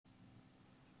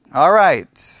All right.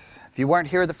 If you weren't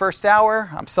here the first hour,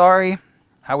 I'm sorry.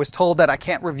 I was told that I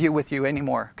can't review with you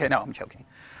anymore. Okay, no, I'm joking.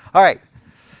 All right.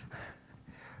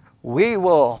 We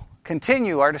will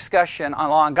continue our discussion on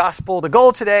law and gospel. The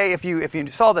goal today, if you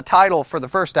saw the title for the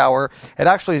first hour, it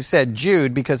actually said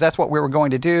Jude, because that's what we were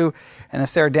going to do. And then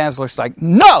Sarah Danzler's like,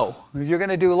 no, you're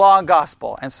going to do law and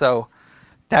gospel. And so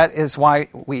that is why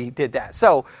we did that.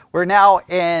 So we're now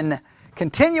in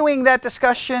continuing that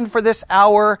discussion for this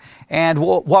hour, and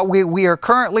we are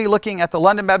currently looking at the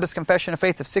London Baptist Confession of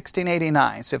Faith of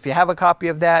 1689. So if you have a copy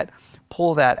of that,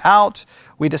 pull that out.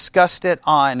 We discussed it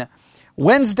on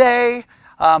Wednesday.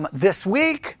 This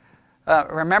week,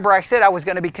 remember I said I was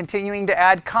going to be continuing to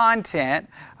add content.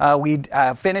 We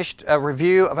finished a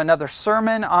review of another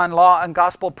sermon on law and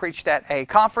gospel preached at a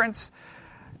conference.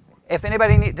 If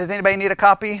anybody does anybody need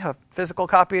a physical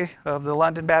copy of the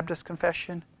London Baptist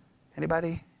Confession?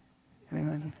 Anybody?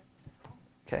 Anyone?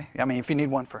 Okay. I mean, if you need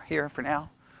one for now.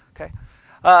 Okay.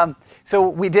 So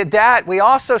we did that. We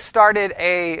also started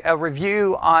a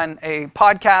review on a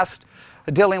podcast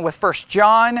dealing with 1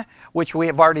 John, which we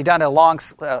have already done a long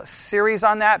series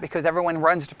on that, because everyone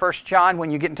runs to 1 John when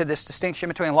you get into this distinction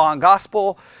between law and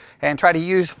gospel and try to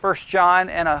use 1 John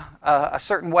in a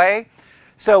certain way.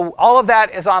 So all of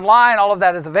that is online. All of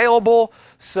that is available.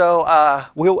 So I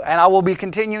will be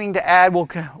continuing to add.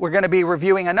 We're going to be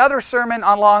reviewing another sermon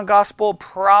on law and gospel,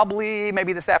 probably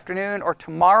maybe this afternoon or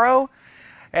tomorrow,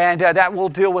 and that will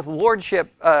deal with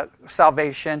lordship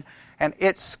salvation and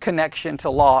its connection to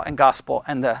law and gospel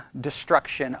and the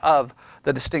destruction of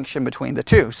the distinction between the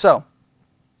two. So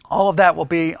all of that will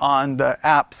be on the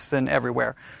apps and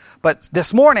everywhere. But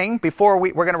this morning, before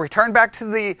we're going to return back to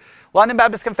the London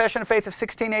Baptist Confession of Faith of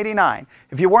 1689.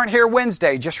 If you weren't here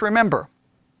Wednesday, just remember,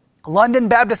 London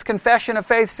Baptist Confession of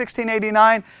Faith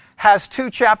 1689 has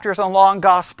 2 chapters on law and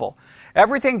gospel.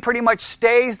 Everything pretty much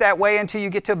stays that way until you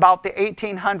get to about the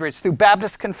 1800s through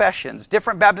Baptist confessions,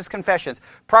 different Baptist confessions.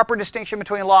 Proper distinction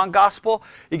between law and gospel.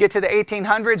 You get to the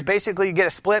 1800s, basically you get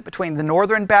a split between the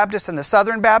Northern Baptists and the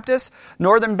Southern Baptists.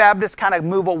 Northern Baptists kind of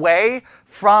move away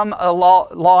from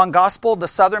law and gospel. The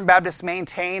Southern Baptists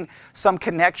maintain some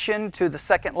connection to the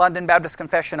Second London Baptist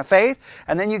Confession of Faith.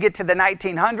 And then you get to the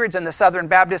 1900s and the Southern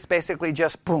Baptists basically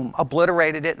just, boom,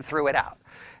 obliterated it and threw it out.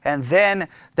 And then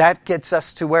that gets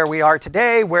us to where we are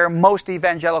today, where most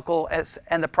evangelical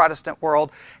and the Protestant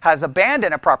world has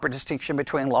abandoned a proper distinction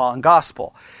between law and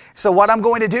gospel. So what I'm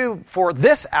going to do for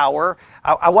this hour,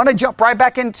 I want to jump right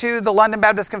back into the London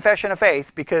Baptist Confession of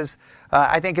Faith, because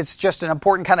I think it's just an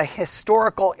important kind of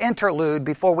historical interlude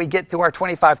before we get through our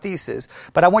 25 theses.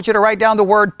 But I want you to write down the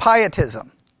word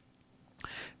pietism.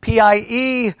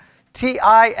 Pietism.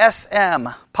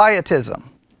 Pietism.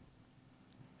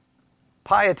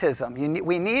 Pietism.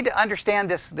 We need to understand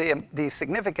the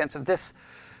significance of this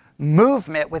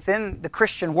movement within the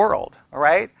Christian world. All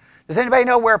right? Does anybody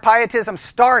know where pietism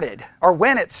started, or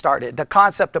when it started, the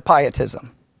concept of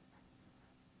pietism?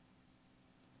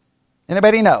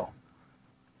 Anybody know?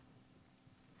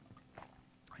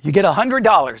 You get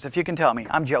 $100 if you can tell me.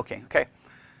 I'm joking, okay?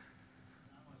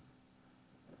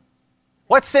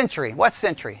 What century?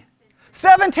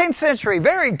 17th century,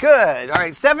 very good. All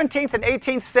right, 17th and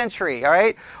 18th century, all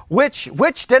right?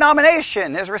 Which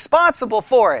denomination is responsible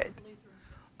for it?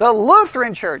 The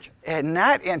Lutheran Church. Isn't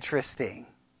that interesting?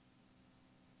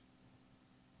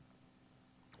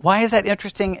 Why is that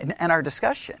interesting in our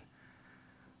discussion?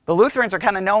 The Lutherans are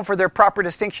kind of known for their proper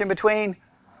distinction between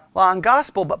law and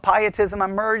gospel, but pietism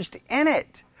emerged in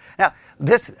it. Now,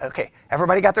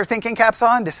 everybody got their thinking caps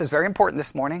on? This is very important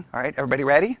this morning. All right, everybody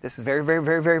ready? This is very, very,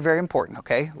 very, very, very important,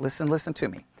 okay? Listen to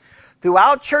me.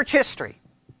 Throughout church history,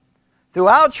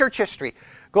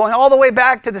 going all the way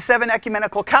back to the 7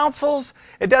 ecumenical councils,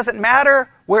 it doesn't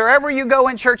matter, wherever you go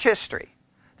in church history,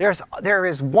 there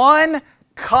is one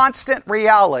constant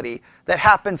reality that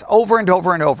happens over and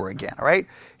over and over again, all right?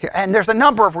 And there's a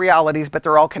number of realities, but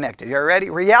they're all connected. You ready?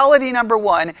 Reality number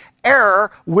 1,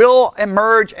 error will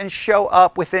emerge and show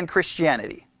up within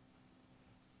Christianity.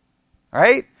 All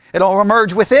right? It'll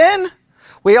emerge within.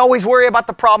 We always worry about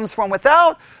the problems from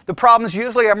without. The problems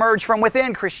usually emerge from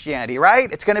within Christianity,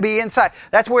 right? It's going to be inside.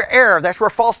 That's where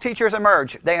false teachers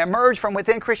emerge. They emerge from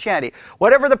within Christianity.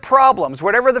 Whatever the problems,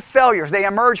 whatever the failures, they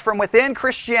emerge from within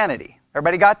Christianity.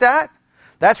 Everybody got that?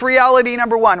 That's reality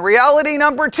number 1. Reality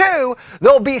number 2,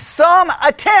 there'll be some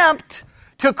attempt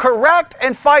to correct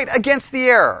and fight against the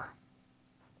error.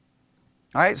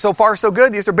 All right, so far so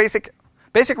good. These are basic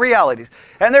realities.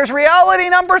 And there's reality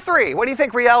number 3. What do you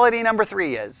think reality number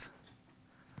 3 is?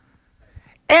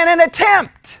 And an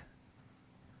attempt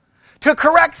to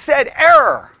correct said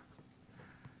error,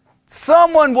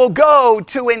 someone will go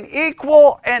to an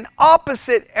equal and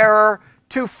opposite error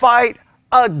to fight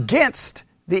against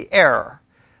the error.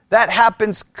 That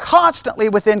happens constantly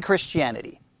within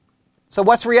Christianity. So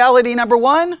what's reality number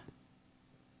one?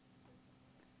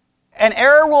 An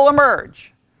error will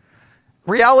emerge.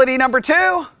 Reality number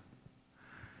two?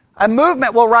 A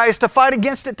movement will rise to fight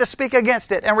against it, to speak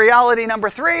against it. And reality number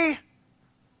three?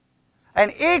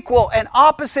 An equal and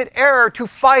opposite error to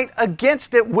fight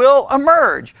against it will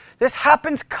emerge. This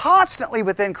happens constantly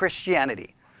within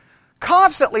Christianity.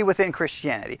 Constantly within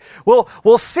Christianity.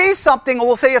 We'll see something and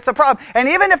we'll say it's a problem. And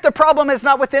even if the problem is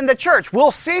not within the church,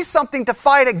 we'll see something to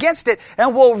fight against it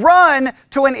and we'll run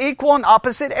to an equal and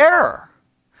opposite error.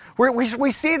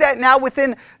 We see that now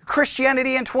within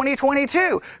Christianity in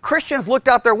 2022. Christians looked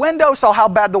out their window, saw how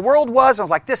bad the world was, and was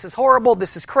like, this is horrible,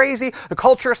 this is crazy, the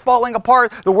culture is falling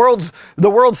apart, the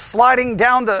world's sliding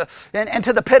down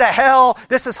into the pit of hell,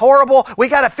 this is horrible, we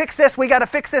got to fix this, we got to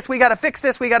fix this, we got to fix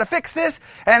this, we got to fix this.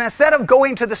 And instead of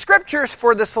going to the scriptures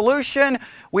for the solution,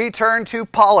 we turn to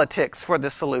politics for the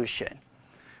solution.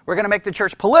 We're going to make the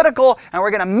church political, and we're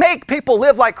going to make people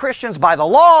live like Christians by the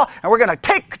law, and we're going to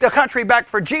take the country back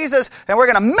for Jesus, and we're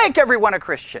going to make everyone a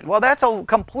Christian. Well, that's a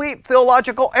complete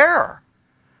theological error.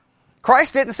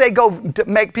 Christ didn't say go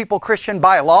make people Christian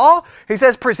by law. He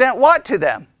says present what to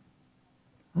them?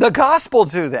 The gospel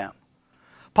to them.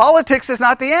 Politics is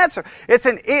not the answer. It's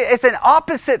an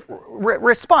opposite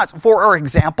response. For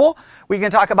example, we can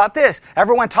talk about this.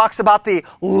 Everyone talks about the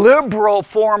liberal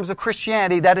forms of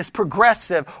Christianity that is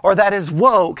progressive or that is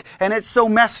woke, and it's so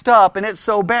messed up and it's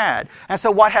so bad. And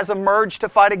so what has emerged to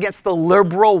fight against the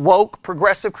liberal, woke,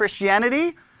 progressive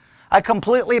Christianity? A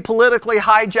completely politically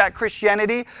hijacked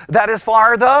Christianity that is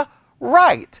far the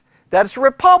right. That's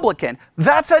Republican.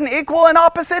 That's an equal and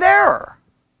opposite error.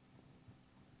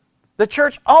 The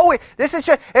church always,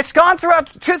 it's gone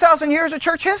throughout 2,000 years of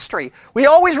church history. We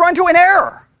always run to an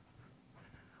error.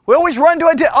 We always run to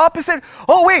an opposite.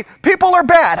 Oh wait, people are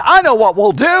bad. I know what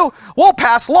we'll do. We'll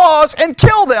pass laws and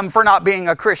kill them for not being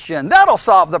a Christian. That'll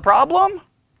solve the problem.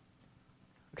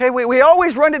 Okay, we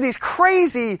always run to these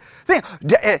crazy things.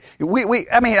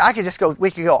 I could just go, we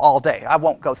could go all day. I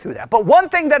won't go through that. But one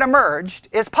thing that emerged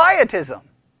is pietism.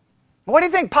 What do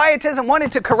you think pietism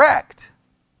wanted to correct?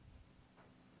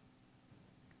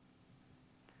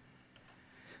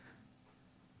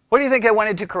 What do you think I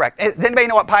wanted to correct? Does anybody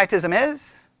know what pietism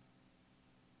is?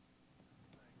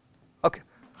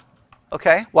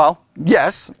 Okay. Well,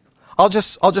 yes. I'll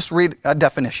just read a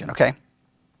definition, okay?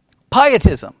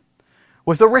 Pietism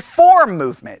was a reform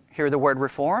movement. Hear the word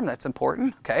reform, that's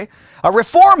important, okay? A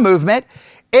reform movement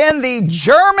in the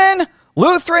German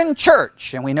Lutheran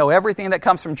Church. And we know everything that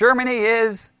comes from Germany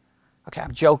is,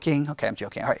 I'm joking. All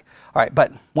right,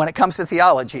 but when it comes to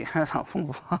theology,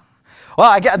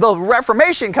 well, the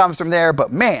Reformation comes from there,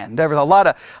 but man, there was a lot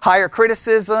of higher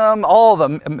criticism, all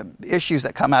the issues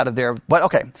that come out of there. But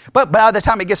okay, but by the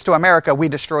time it gets to America, we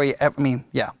destroy.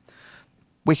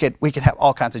 We could have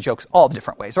all kinds of jokes, all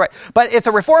different ways, right? But it's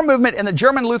a reform movement in the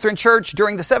German Lutheran Church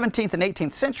during the 17th and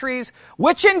 18th centuries,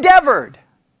 which endeavored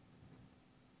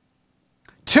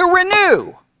to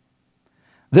renew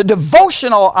the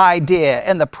devotional idea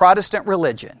in the Protestant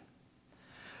religion.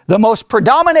 The most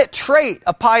predominant trait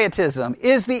of pietism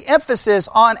is the emphasis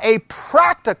on a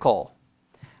practical,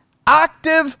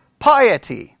 active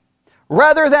piety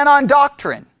rather than on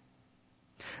doctrine.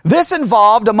 This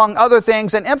involved, among other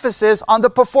things, an emphasis on the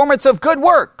performance of good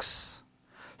works,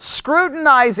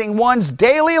 scrutinizing one's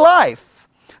daily life,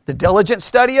 the diligent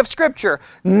study of Scripture,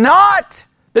 not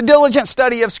the diligent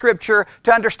study of Scripture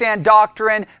to understand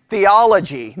doctrine,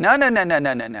 theology. No.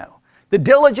 The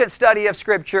diligent study of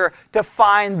Scripture to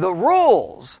find the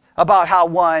rules about how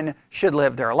one should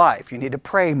live their life. You need to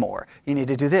pray more. You need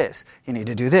to do this. You need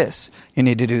to do this. You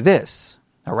need to do this.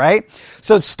 All right?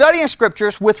 So studying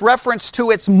Scriptures with reference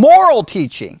to its moral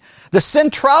teaching, the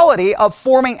centrality of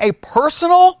forming a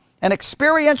personal and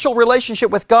experiential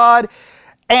relationship with God,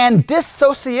 and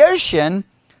dissociation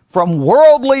from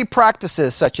worldly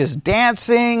practices such as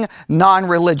dancing,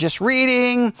 non-religious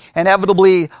reading,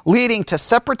 inevitably leading to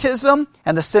separatism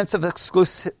and the sense of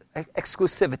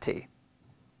exclusivity.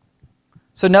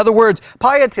 So in other words,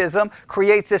 pietism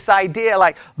creates this idea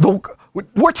like,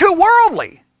 we're too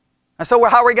worldly. And so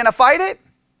how are we going to fight it?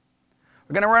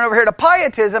 We're going to run over here to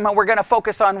pietism and we're going to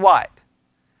focus on what?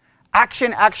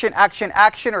 Action, action, action,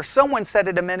 action. Or someone said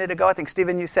it a minute ago. I think,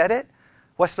 Stephen, you said it.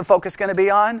 What's the focus going to be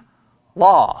on?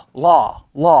 Law, law,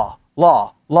 law,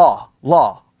 law, law,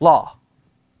 law, law.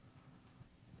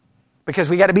 Because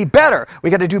we got to be better. We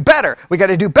got to do better. We got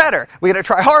to do better. We got to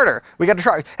try harder. We got to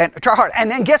try hard.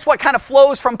 And then guess what kind of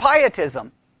flows from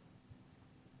pietism?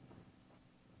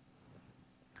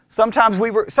 Sometimes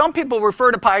some people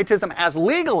refer to pietism as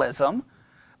legalism,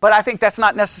 but I think that's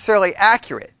not necessarily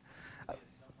accurate.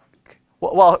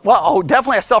 Well,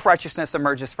 definitely a self-righteousness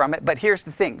emerges from it, but here's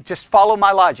the thing. Just follow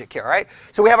my logic here, all right?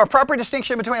 So we have a proper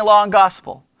distinction between law and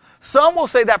gospel. Some will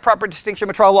say that proper distinction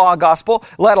between law and gospel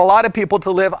led a lot of people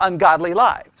to live ungodly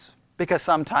lives, because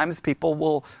sometimes people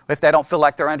will, if they don't feel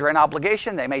like they're under an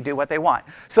obligation, they may do what they want.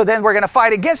 So then we're going to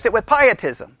fight against it with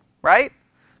pietism, right?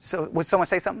 So would someone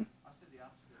say something?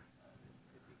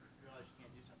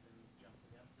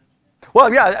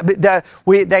 Well, yeah,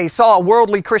 they saw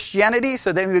worldly Christianity,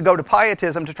 so then we would go to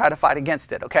pietism to try to fight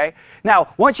against it, okay?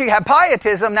 Now, once you have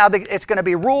pietism, now it's going to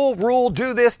be rule,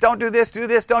 do this, don't do this, do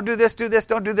this, don't do this, do this,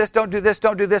 don't do this, don't do this,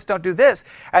 don't do this, don't do this.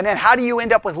 And then how do you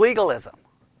end up with legalism?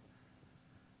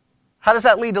 How does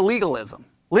that lead to legalism?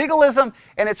 Legalism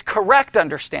in its correct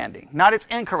understanding, not its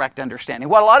incorrect understanding.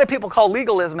 What a lot of people call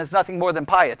legalism is nothing more than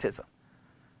pietism.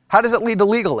 How does it lead to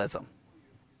legalism?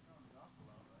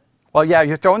 Well, yeah,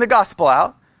 you're throwing the gospel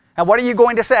out. And what are you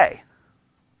going to say?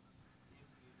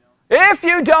 If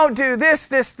you don't do this,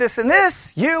 this, this, and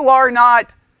this, you are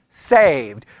not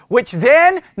saved. Which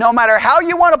then, no matter how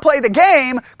you want to play the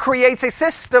game, creates a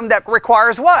system that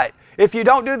requires what? If you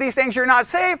don't do these things, you're not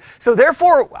saved. So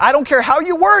therefore, I don't care how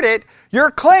you word it, you're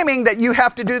claiming that you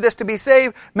have to do this to be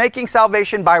saved, making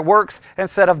salvation by works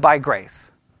instead of by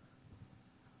grace.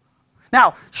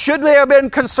 Now, should they have been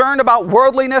concerned about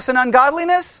worldliness and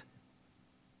ungodliness?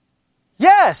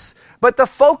 Yes, but the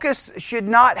focus should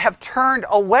not have turned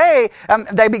away.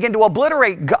 They begin to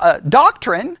obliterate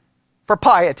doctrine for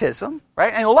pietism,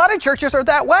 right? And a lot of churches are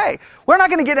that way. We're not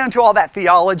going to get into all that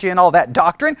theology and all that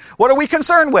doctrine. What are we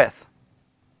concerned with?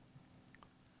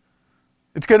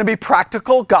 It's going to be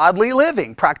practical, godly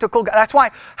living. That's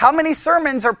why, how many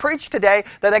sermons are preached today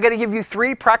that they're going to give you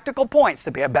 3 practical points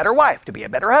to be a better wife, to be a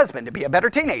better husband, to be a better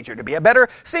teenager, to be a better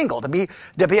single, to be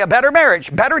a better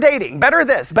marriage, better dating, better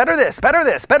this, better this, better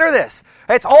this, better this.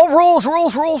 It's all rules.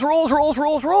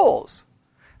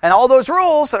 And all those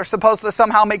rules are supposed to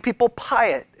somehow make people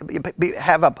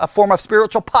have a form of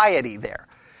spiritual piety there.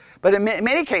 But in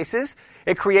many cases,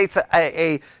 it creates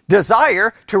a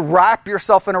desire to wrap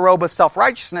yourself in a robe of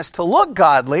self-righteousness to look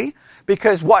godly,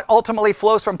 because what ultimately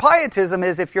flows from pietism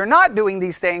is if you're not doing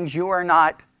these things, you are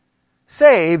not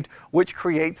saved, which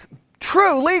creates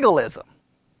true legalism,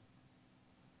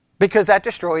 because that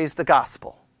destroys the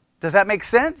gospel. Does that make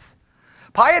sense?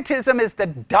 Pietism is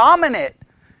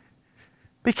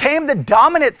became the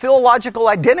dominant theological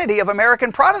identity of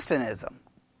American Protestantism.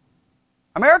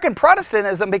 American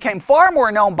Protestantism became far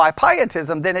more known by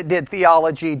pietism than it did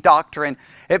theology, doctrine.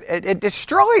 It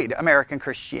destroyed American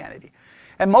Christianity.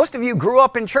 And most of you grew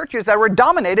up in churches that were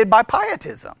dominated by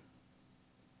pietism.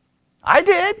 I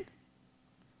did.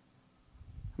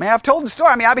 I've told the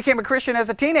story. I became a Christian as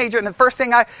a teenager, and the first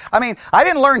thing I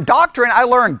didn't learn doctrine. I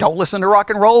learned don't listen to rock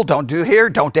and roll, don't do here,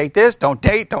 don't date this, don't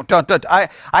date, don't. I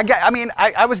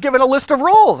was given a list of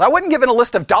rules. I wasn't given a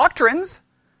list of doctrines.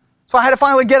 So I had to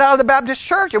finally get out of the Baptist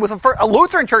church. It was a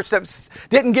Lutheran church that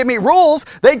didn't give me rules.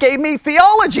 They gave me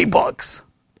theology books.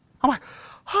 I'm like,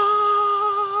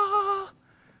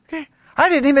 okay. I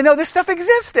didn't even know this stuff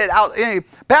existed.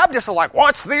 Baptists are like,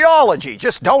 what's theology?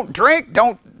 Just don't drink,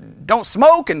 don't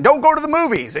smoke, and don't go to the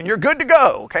movies, and you're good to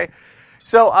go. Okay,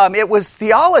 so it was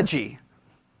theology,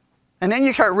 and then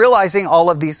you start realizing all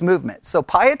of these movements. So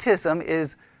pietism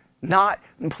is not.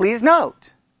 And please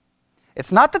note.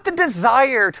 It's not that the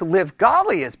desire to live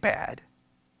godly is bad.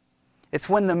 It's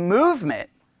when the movement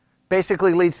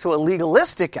basically leads to a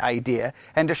legalistic idea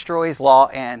and destroys law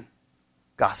and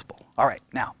gospel. All right,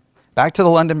 now, back to the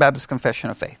London Baptist Confession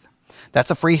of Faith.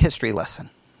 That's a free history lesson,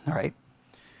 all right?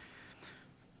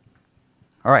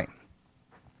 All right.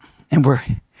 And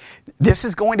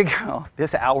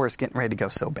this hour is getting ready to go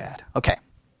so bad. Okay.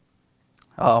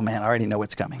 Oh, man, I already know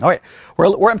what's coming. All right,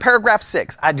 we're in paragraph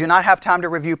 6. I do not have time to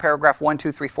review paragraph 1,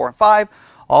 2, 3, 4, and 5.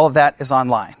 All of that is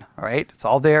online, all right? It's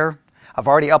all there. I've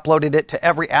already uploaded it to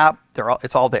every app.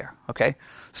 It's all there, okay?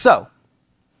 So,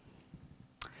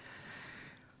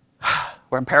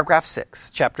 we're in paragraph 6,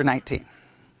 chapter 19.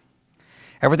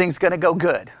 Everything's going to go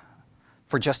good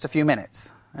for just a few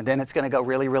minutes, and then it's going to go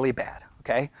really, really bad,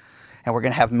 okay? And we're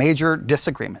going to have major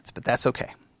disagreements, but that's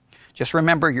okay. Just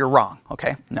remember you're wrong,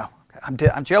 okay? No. I'm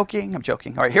joking.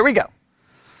 All right, here we go.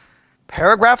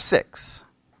 Paragraph 6.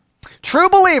 True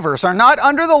believers are not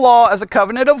under the law as a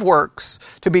covenant of works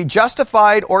to be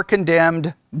justified or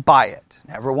condemned by it.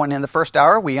 Everyone in the first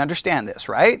hour, we understand this,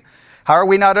 right? How are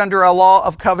we not under a law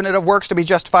of covenant of works to be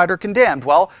justified or condemned?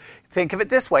 Well, Think of it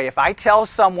this way. If I tell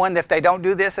someone that if they don't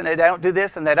do this and they don't do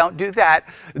this and they don't do that,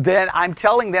 then I'm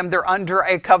telling them they're under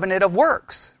a covenant of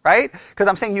works, right? Because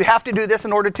I'm saying you have to do this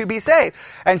in order to be saved.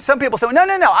 And some people say, no,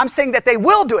 I'm saying that they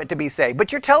will do it to be saved.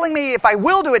 But you're telling me if I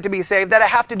will do it to be saved, that I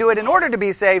have to do it in order to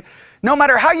be saved. No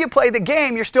matter how you play the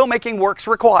game, you're still making works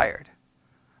required,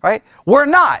 right? We're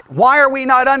not. Why are we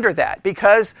not under that?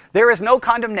 Because there is no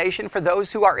condemnation for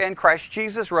those who are in Christ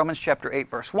Jesus. Romans chapter 8,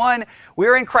 verse 1.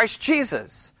 We're in Christ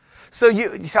Jesus. So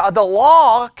the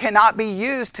law cannot be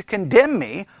used to condemn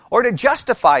me or to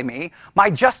justify me. My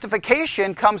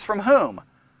justification comes from whom?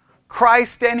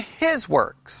 Christ and His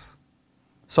works.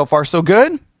 So far, so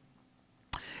good.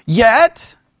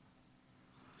 Yet,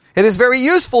 it is very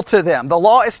useful to them. The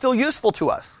law is still useful to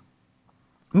us.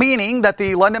 Meaning that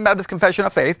the London Baptist Confession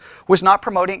of Faith was not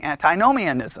promoting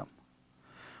antinomianism.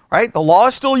 Right? The law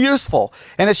is still useful.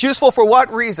 And it's useful for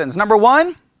what reasons? Number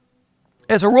one,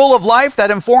 is a rule of life that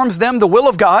informs them the will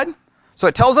of God. So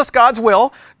it tells us God's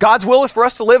will. God's will is for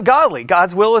us to live godly.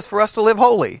 God's will is for us to live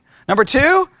holy. Number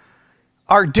two,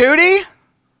 our duty.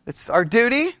 It's our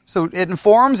duty. So it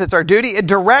informs, it's our duty. It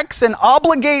directs and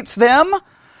obligates them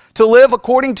to live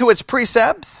according to its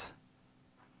precepts.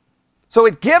 So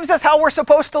it gives us how we're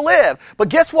supposed to live. But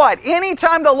guess what?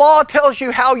 Anytime the law tells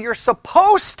you how you're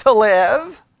supposed to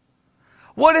live,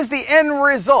 what is the end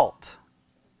result?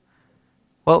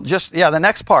 Well, the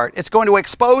next part. It's going to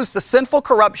expose the sinful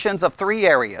corruptions of three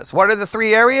areas. What are the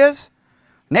three areas?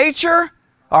 Nature,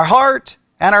 our heart,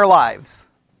 and our lives.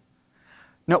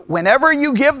 No, whenever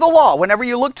you give the law, whenever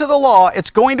you look to the law, it's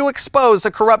going to expose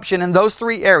the corruption in those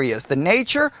three areas. The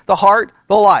nature, the heart,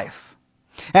 the life.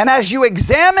 And as you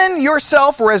examine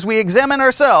yourself, or as we examine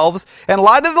ourselves, in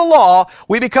light of the law,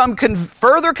 we become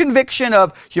further conviction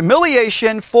of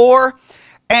humiliation for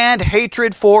and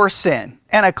hatred for sin,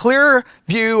 and a clearer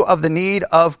view of the need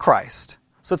of Christ.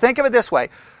 So think of it this way.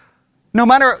 No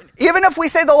matter, even if we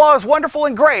say the law is wonderful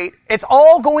and great, it's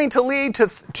all going to lead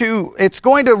to it's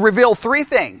going to reveal three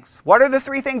things. What are the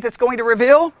three things it's going to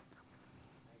reveal?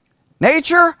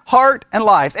 Nature, heart, and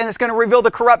lives. And it's going to reveal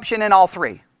the corruption in all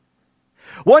three.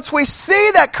 Once we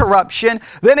see that corruption,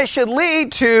 then it should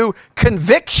lead to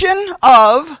conviction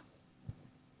of,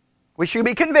 we should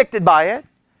be convicted by it,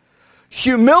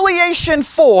 humiliation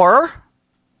for,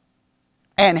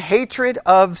 and hatred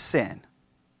of sin.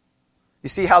 You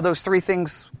see how those three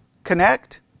things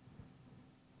connect?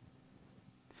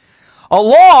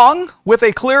 Along with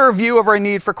a clearer view of our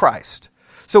need for Christ.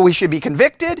 So we should be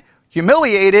convicted,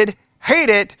 humiliated, hate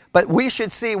it, but we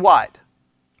should see what?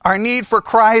 Our need for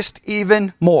Christ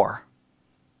even more.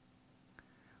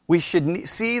 We should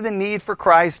see the need for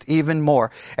Christ even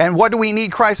more. And what do we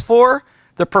need Christ for?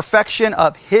 The perfection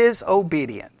of His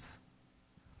obedience.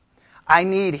 I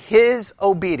need His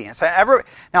obedience. Now,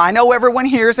 I know everyone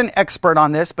here is an expert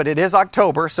on this, but it is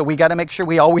October, so we got to make sure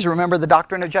we always remember the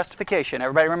doctrine of justification.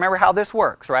 Everybody remember how this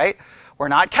works, right? We're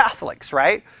not Catholics,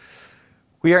 right?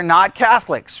 We are not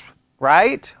Catholics,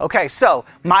 right? Okay, so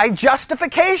my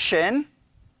justification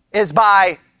is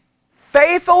by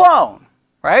faith alone,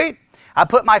 right? I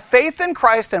put my faith in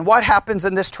Christ, and what happens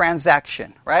in this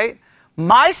transaction, right?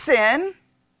 My sin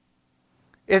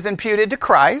is imputed to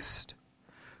Christ.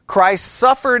 Christ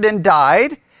suffered and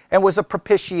died and was a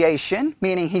propitiation,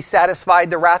 meaning He satisfied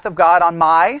the wrath of God on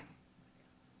my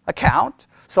account.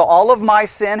 So all of my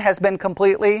sin has been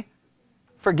completely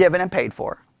forgiven and paid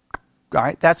for. All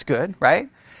right, that's good, right?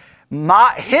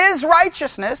 His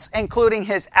righteousness, including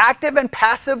His active and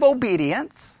passive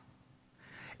obedience,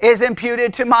 is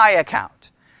imputed to my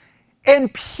account.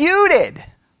 Imputed.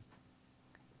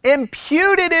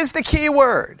 Imputed is the key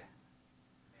word.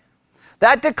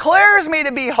 That declares me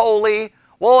to be holy,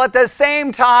 while at the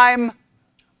same time,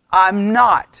 I'm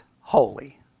not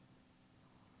holy.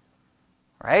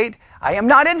 Right? I am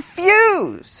not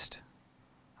infused.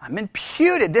 I'm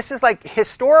imputed. This is like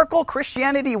historical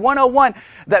Christianity 101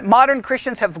 that modern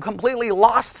Christians have completely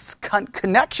lost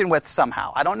connection with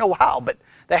somehow. I don't know how, but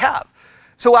they have.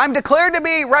 So I'm declared to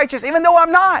be righteous even though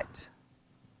I'm not.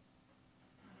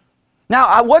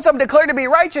 Now, once I'm declared to be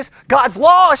righteous, God's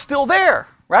law is still there,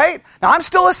 right? Now, I'm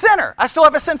still a sinner. I still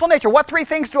have a sinful nature. What three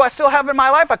things do I still have in my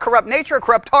life? A corrupt nature, a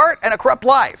corrupt heart, and a corrupt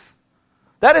life.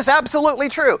 That is absolutely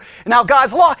true. Now,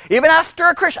 God's law, even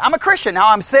after I'm a Christian.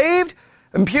 Now I'm saved,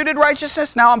 imputed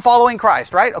righteousness. Now I'm following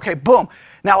Christ, right? Okay, boom.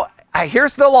 Now,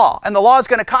 here's the law. And the law is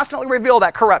going to constantly reveal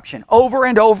that corruption over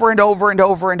and over and over and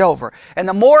over and over. And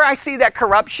the more I see that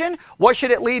corruption, what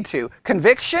should it lead to?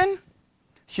 Conviction,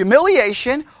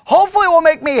 humiliation. Hopefully it will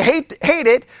make me hate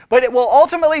it, but it will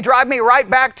ultimately drive me right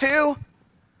back to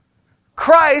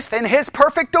Christ and His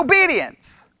perfect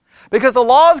obedience. Because the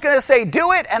law is going to say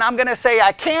do it, and I'm going to say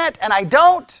I can't, and I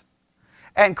don't.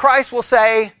 And Christ will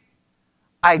say,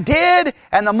 I did,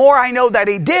 and the more I know that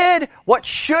he did, what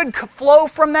should flow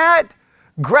from that?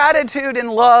 Gratitude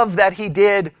and love that he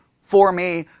did for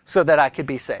me so that I could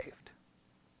be saved.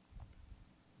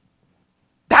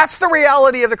 That's the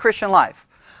reality of the Christian life.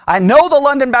 I know the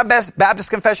London Baptist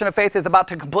Confession of Faith is about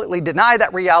to completely deny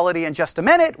that reality in just a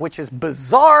minute, which is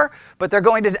bizarre, but they're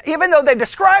going to, even though they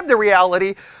describe the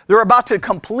reality, they're about to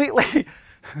completely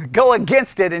go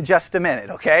against it in just a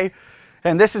minute, okay?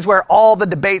 And this is where all the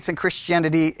debates in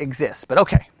Christianity exist. But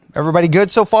okay, everybody good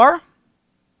so far? All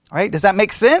right, does that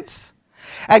make sense?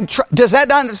 And does that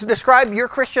not describe your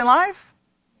Christian life?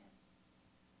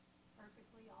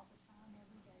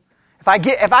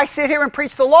 If I sit here and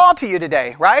preach the law to you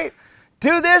today, right?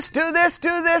 Do this, do this,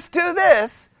 do this, do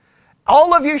this.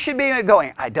 All of you should be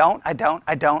going, I don't. I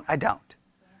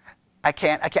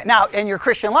can't. Now, in your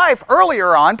Christian life,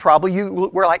 earlier on, probably you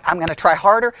were like, I'm going to try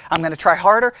harder. I'm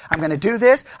going to do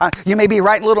this. You may be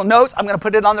writing little notes. I'm going to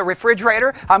put it on the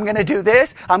refrigerator. I'm going to do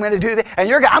this. I'm going to do that.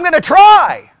 And I'm going to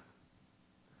try.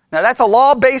 Now, that's a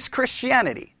law-based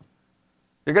Christianity.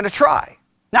 You're going to try.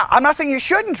 Now, I'm not saying you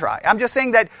shouldn't try. I'm just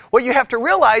saying that what you have to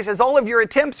realize is all of your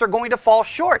attempts are going to fall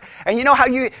short. And you know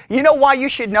why you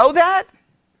should know that?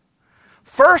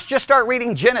 First, just start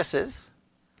reading Genesis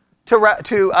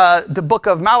to the book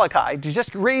of Malachi.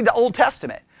 Just read the Old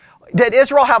Testament. Did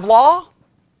Israel have law?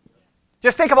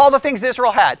 Just think of all the things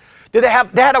Israel had. They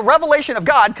had a revelation of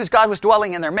God because God was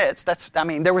dwelling in their midst.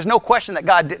 There was no question that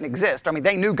God didn't exist.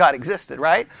 They knew God existed,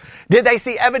 right? Did they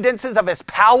see evidences of his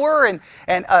power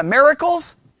and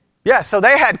miracles? Yes, so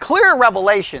they had clear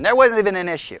revelation. There wasn't even an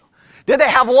issue. Did they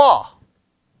have law?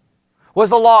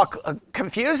 Was the law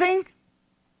confusing?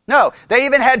 No. They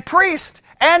even had priests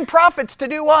and prophets to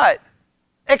do what?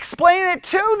 Explain it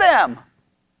to them.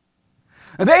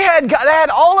 They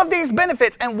had all of these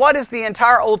benefits, and what is the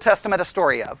entire Old Testament a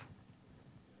story of?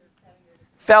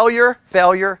 Failure,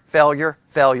 failure, failure,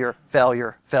 failure,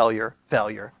 failure, failure,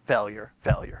 failure, failure,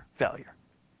 failure, failure.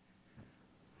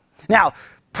 Now,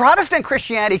 Protestant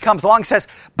Christianity comes along and says,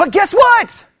 but guess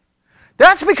what?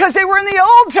 That's because they were in the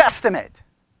Old Testament.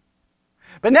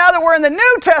 But now that we're in the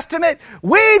New Testament,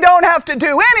 we don't have to do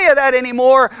any of that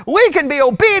anymore. We can be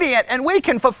obedient and we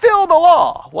can fulfill the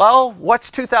law. Well,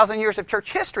 what's 2,000 years of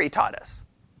church history taught us?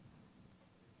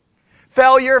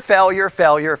 Failure, failure,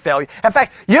 failure, failure. In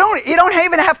fact, you don't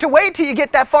even have to wait till you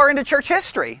get that far into church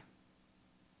history.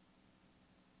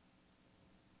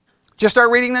 Just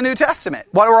start reading the New Testament.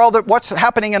 What's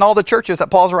happening in all the churches that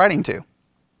Paul's writing to?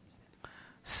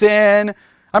 Sin.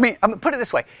 I'm going to put it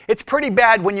this way. It's pretty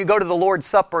bad when you go to the Lord's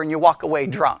Supper and you walk away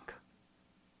drunk.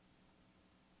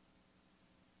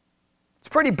 It's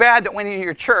pretty bad that when in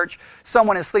your church,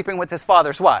 someone is sleeping with his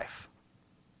father's wife.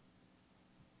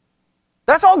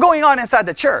 That's all going on inside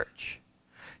the church.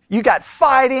 You got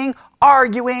fighting,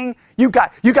 arguing. You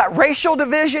got racial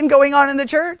division going on in the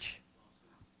church.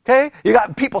 Okay? You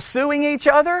got people suing each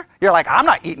other. You're like, I'm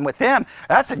not eating with him.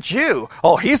 That's a Jew.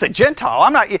 Oh, he's a Gentile.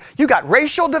 I'm not. You got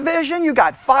racial division. You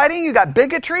got fighting. You got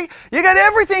bigotry. You got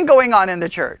everything going on in the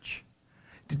church.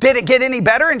 Did it get any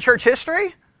better in church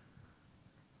history?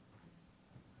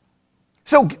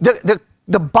 So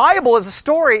the Bible is a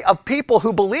story of people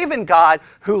who believe in God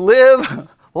who live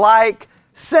like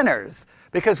sinners.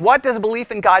 Because what does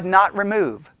belief in God not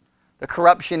remove? The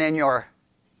corruption in your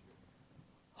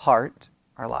heart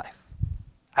or life.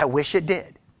 I wish it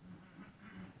did.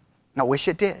 I wish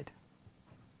it did.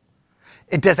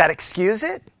 Does that excuse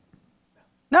it?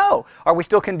 No. Are we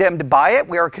still condemned by it?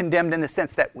 We are condemned in the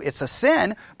sense that it's a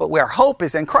sin, but our hope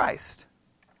is in Christ.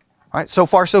 All right, so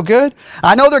far so good?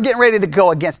 I know they're getting ready to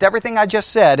go against everything I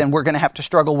just said, and we're going to have to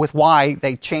struggle with why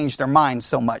they changed their minds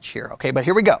so much here. Okay, but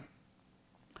here we go.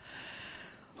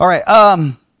 All right,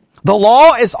 the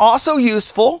law is also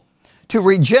useful to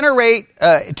regenerate,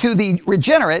 to the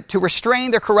regenerate, to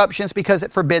restrain their corruptions because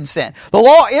it forbids sin. The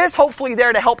law is hopefully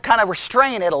there to help kind of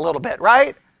restrain it a little bit,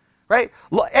 right? Right?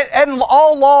 And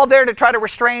all law there to try to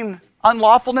restrain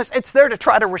unlawfulness, it's there to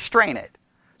try to restrain it.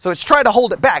 So it's trying to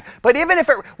hold it back. But even if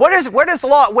where does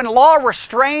law, when law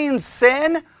restrains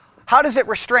sin, how does it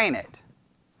restrain it?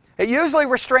 It usually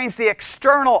restrains the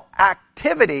external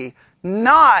activity,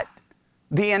 not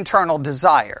the internal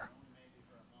desire.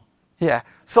 Yeah.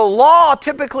 So law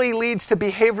typically leads to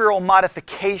behavioral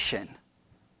modification,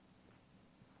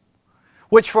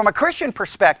 which from a Christian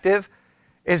perspective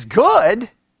is good,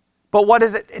 but what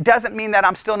is it? It doesn't mean that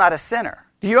I'm still not a sinner.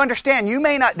 Do you understand?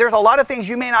 There's a lot of things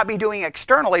you may not be doing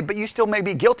externally, but you still may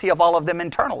be guilty of all of them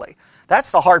internally.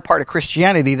 That's the hard part of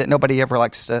Christianity that nobody ever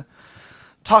likes to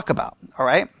talk about, all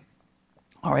right?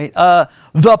 All right.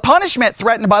 The punishment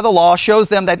threatened by the law shows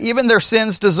them that even their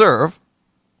sins deserve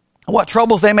what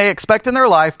troubles they may expect in their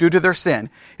life due to their sin,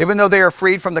 even though they are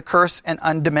freed from the curse and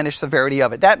undiminished severity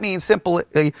of it. That means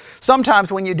simply,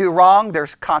 sometimes when you do wrong,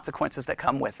 there's consequences that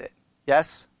come with it.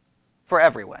 Yes? For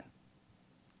everyone.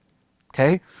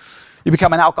 Okay? You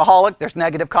become an alcoholic, there's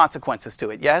negative consequences to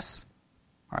it. Yes?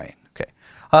 All right. Okay.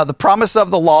 The promise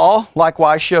of the law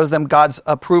likewise shows them God's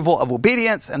approval of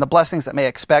obedience and the blessings that may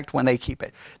expect when they keep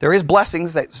it. There is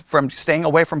blessings that from staying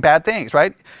away from bad things,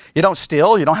 right? You don't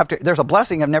steal, you don't have to, there's a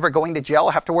blessing of never going to jail,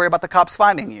 have to worry about the cops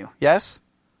finding you. Yes?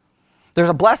 There's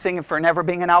a blessing for never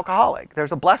being an alcoholic.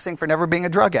 There's a blessing for never being a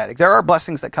drug addict. There are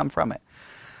blessings that come from it.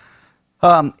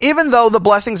 Even though the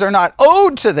blessings are not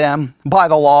owed to them by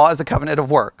the law as a covenant of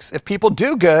works. If people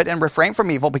do good and refrain from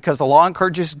evil because the law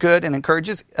encourages good and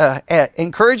encourages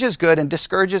good and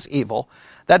discourages evil,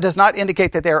 that does not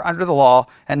indicate that they are under the law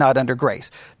and not under grace.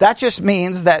 That just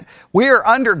means that we are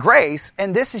under grace,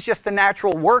 and this is just the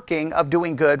natural working of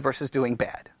doing good versus doing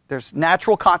bad. There's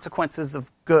natural consequences of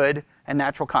good and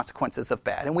natural consequences of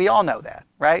bad. And we all know that,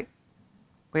 right?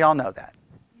 We all know that.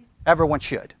 Everyone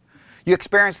should. You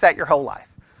experience that your whole life.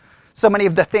 So many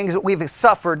of the things that we've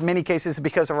suffered, in many cases,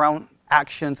 because of our own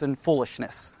actions and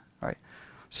foolishness. Right?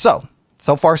 So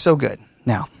far so good.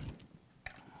 Now,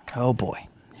 oh boy,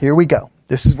 here we go.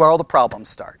 This is where all the problems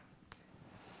start.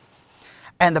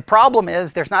 And the problem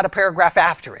is there's not a paragraph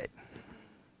after it.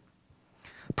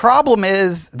 Problem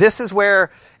is, this is where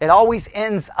it always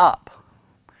ends up.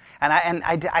 And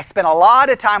I spent a lot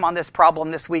of time on this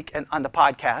problem this week on the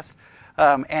podcast.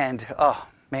 Oh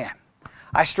man,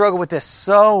 I struggle with this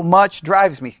so much.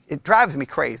 It drives me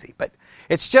crazy, but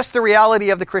it's just the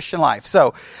reality of the Christian life.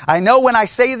 So I know when I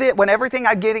say that, when everything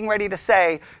I'm getting ready to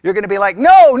say, you're going to be like,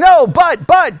 no, but.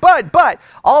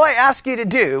 All I ask you to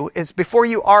do is before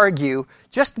you argue,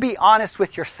 just be honest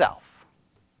with yourself.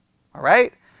 All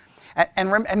right?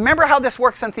 And remember how this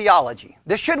works in theology.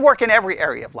 This should work in every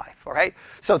area of life. All right?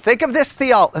 So think of this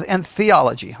in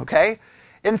theology, okay?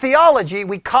 In theology,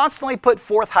 we constantly put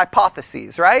forth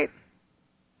hypotheses, right?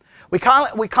 We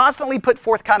constantly put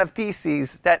forth kind of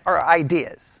theses that are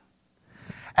ideas.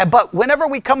 But whenever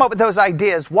we come up with those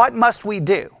ideas, what must we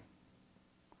do?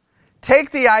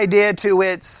 Take the idea to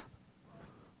its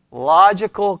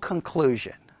logical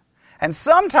conclusion. And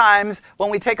sometimes when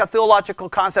we take a theological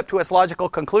concept to its logical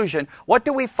conclusion, what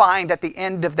do we find at the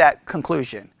end of that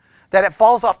conclusion? That it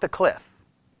falls off the cliff.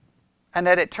 And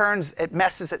that it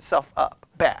messes itself up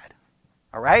bad.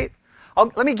 All right?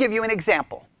 Let me give you an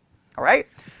example. All right?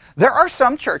 There are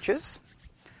some churches,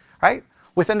 right,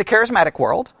 within the charismatic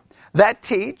world that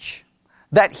teach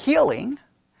that healing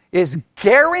is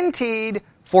guaranteed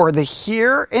for the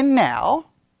here and now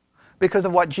because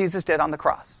of what Jesus did on the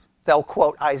cross. They'll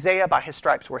quote Isaiah, by his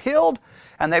stripes we're healed,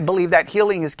 and they believe that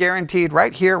healing is guaranteed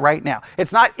right here, right now.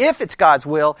 It's not if it's God's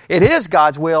will, it is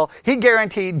God's will. He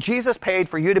guaranteed, Jesus paid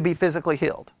for you to be physically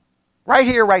healed. Right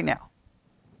here, right now.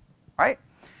 Right?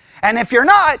 And if you're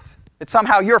not, it's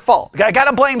somehow your fault. I got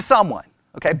to blame someone.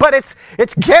 Okay? But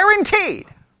it's guaranteed.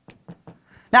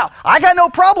 Now, I got no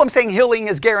problem saying healing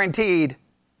is guaranteed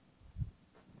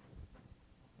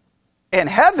in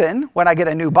heaven when I get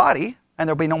a new body. And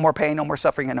there'll be no more pain, no more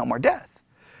suffering, and no more death.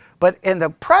 But in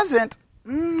the present,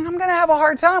 I'm going to have a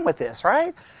hard time with this,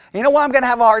 right? You know why I'm going to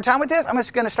have a hard time with this? I'm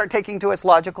just going to start taking to its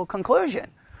logical conclusion.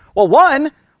 Well,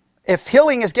 one, if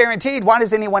healing is guaranteed, why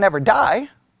does anyone ever die?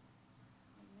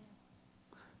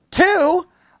 Two,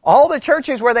 all the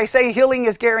churches where they say healing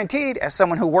is guaranteed, as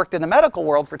someone who worked in the medical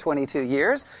world for 22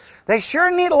 years, they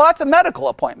sure need lots of medical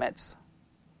appointments.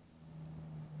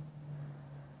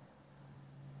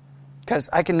 Because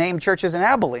I can name churches in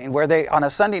Abilene where they, on a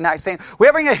Sunday night, saying, we're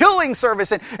having a healing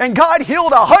service and God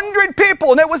healed 100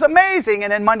 people and it was amazing.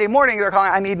 And then Monday morning they're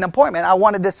calling, I need an appointment. I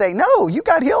wanted to say, no, you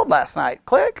got healed last night.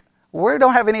 Click. We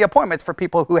don't have any appointments for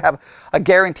people who have a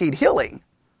guaranteed healing.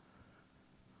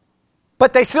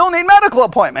 But they still need medical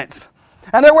appointments.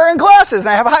 And they're wearing glasses and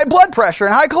they have high blood pressure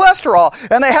and high cholesterol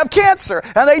and they have cancer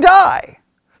and they die.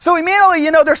 So immediately,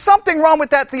 there's something wrong with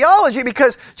that theology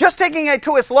because just taking it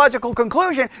to its logical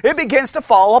conclusion, it begins to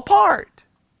fall apart.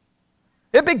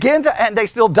 It begins, and they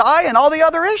still die and all the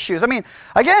other issues. I mean,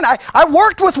 again, I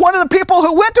worked with one of the people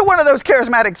who went to one of those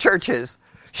charismatic churches.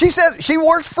 She said she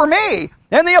worked for me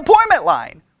in the appointment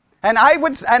line. And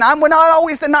I'm not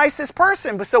always the nicest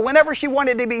person. But so whenever she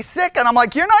wanted to be sick, and I'm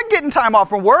like, you're not getting time off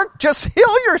from work. Just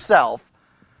heal yourself.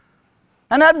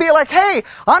 And I'd be like, hey,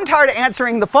 I'm tired of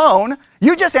answering the phone.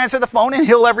 You just answer the phone and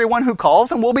heal everyone who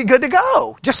calls and we'll be good to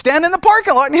go. Just stand in the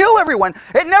parking lot and heal everyone.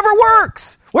 It never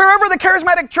works. Wherever the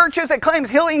charismatic church is that claims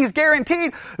healing is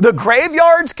guaranteed, the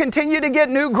graveyards continue to get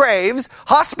new graves.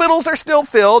 Hospitals are still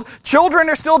filled. Children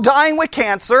are still dying with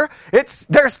cancer.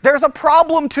 There's a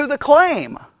problem to the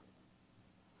claim.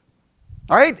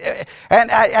 All right?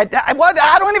 And I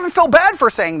don't even feel bad for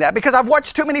saying that because I've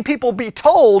watched too many people be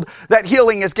told that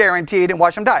healing is guaranteed and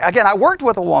watch them die. Again, I worked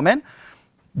with a woman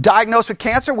diagnosed with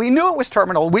cancer. We knew it was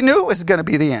terminal. We knew it was going to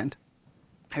be the end.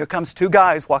 Here comes two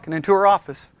guys walking into her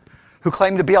office who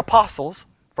claim to be apostles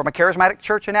from a charismatic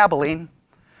church in Abilene.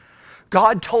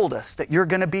 God told us that you're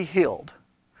going to be healed.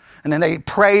 And then they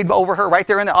prayed over her right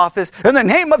there in the office. In the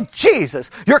name of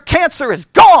Jesus, your cancer is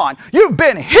gone. You've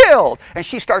been healed. And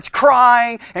she starts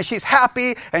crying and she's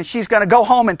happy and she's going to go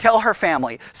home and tell her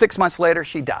family. 6 months later,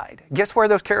 she died. Guess where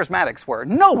those charismatics were?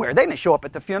 Nowhere. They didn't show up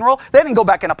at the funeral. They didn't go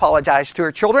back and apologize to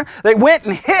her children. They went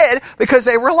and hid because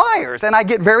they were liars. And I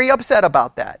get very upset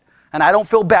about that. And I don't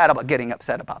feel bad about getting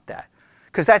upset about that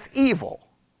because that's evil.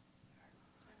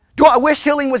 Do I wish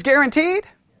healing was guaranteed?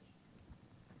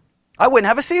 I wouldn't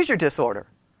have a seizure disorder.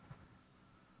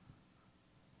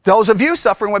 Those of you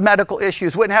suffering with medical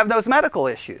issues wouldn't have those medical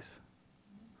issues.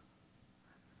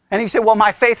 And you say, well,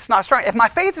 my faith's not strong. If my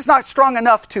faith is not strong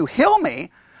enough to heal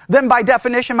me, then by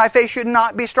definition, my faith should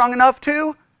not be strong enough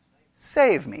to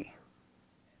save me.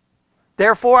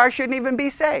 Therefore, I shouldn't even be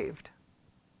saved.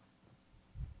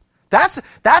 That's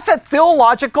a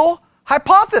theological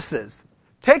hypothesis.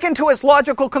 Taken to its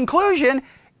logical conclusion,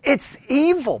 it's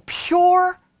evil,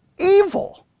 pure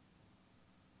evil.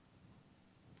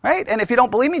 Right? And if you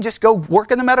don't believe me, just go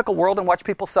work in the medical world and watch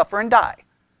people suffer and die.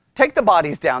 Take the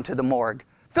bodies down to the morgue.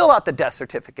 Fill out the death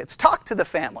certificates. Talk to the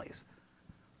families.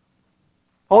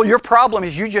 Oh, your problem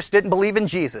is you just didn't believe in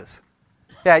Jesus.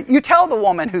 Yeah, you tell the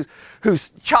woman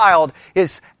whose child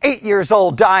is 8 years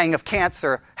old dying of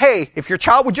cancer, hey, if your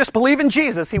child would just believe in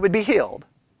Jesus, he would be healed.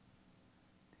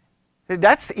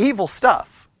 That's evil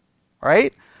stuff.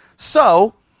 Right?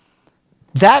 So,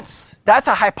 that's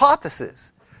a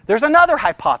hypothesis. There's another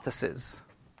hypothesis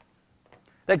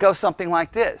that goes something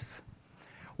like this.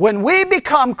 When we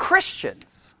become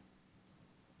Christians,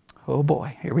 oh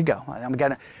boy, here we go. I'm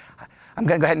going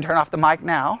to go ahead and turn off the mic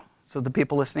now so the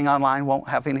people listening online won't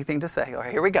have anything to say. All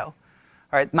right, here we go. All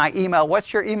right, my email.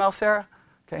 What's your email, Sarah?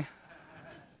 Okay.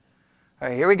 All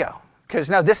right, here we go. Because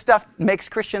now this stuff makes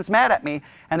Christians mad at me,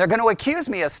 and they're going to accuse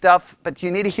me of stuff, but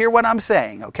you need to hear what I'm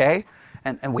saying, okay?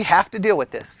 And we have to deal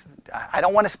with this. I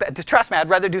don't want to trust me, I'd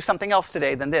rather do something else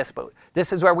today than this, but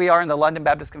this is where we are in the London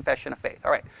Baptist Confession of Faith.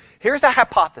 All right, here's a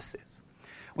hypothesis.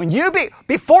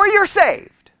 Before you're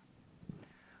saved,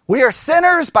 we are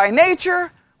sinners by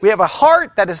nature. We have a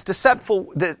heart that is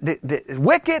deceitful,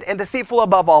 wicked and deceitful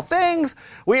above all things.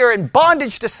 We are in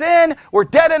bondage to sin. We're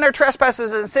dead in our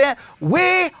trespasses and sin.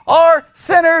 We are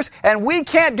sinners, and we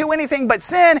can't do anything but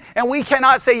sin, and we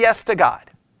cannot say yes to God.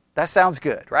 That sounds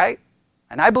good, right?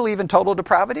 And I believe in total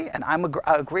depravity, and I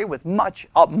agree with most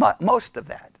of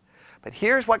that. But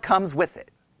here's what comes with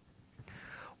it.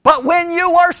 But when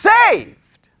you are saved,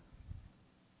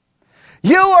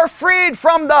 you are freed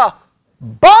from the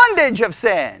bondage of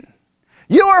sin.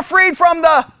 You are freed from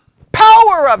the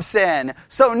power of sin.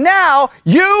 So now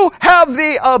you have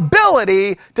the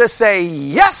ability to say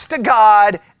yes to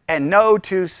God and no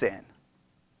to sin.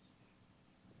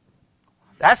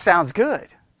 That sounds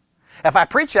good. If I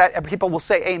preach that, people will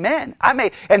say amen.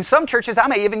 In some churches, I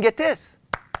may even get this.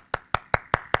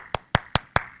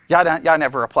 Y'all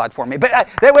never applaud for me, but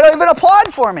they would even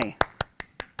applaud for me.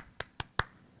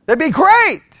 That'd be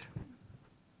great.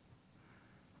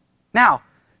 Now,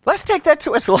 let's take that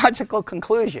to its logical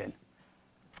conclusion.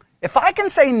 If I can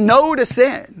say no to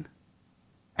sin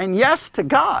and yes to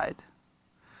God,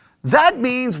 that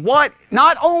means what?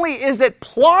 Not only is it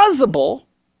plausible,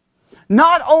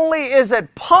 not only is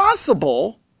it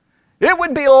possible, it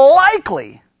would be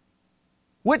likely,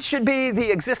 which should be the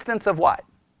existence of what?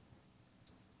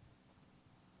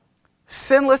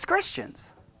 Sinless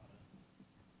Christians.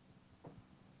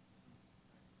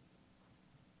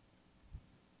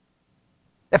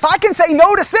 If I can say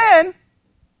no to sin,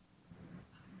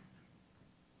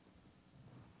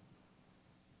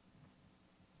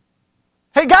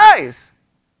 hey guys,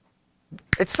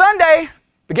 it's Sunday,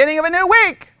 beginning of a new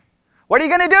week. What are you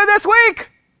going to do this week?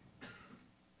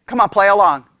 Come on, play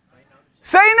along.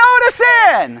 Say no to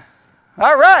sin.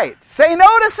 All right, say no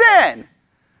to sin.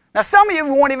 Now, some of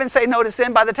you won't even say no to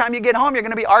sin. By the time you get home, you're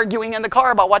going to be arguing in the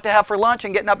car about what to have for lunch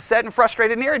and getting upset and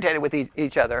frustrated and irritated with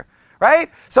each other.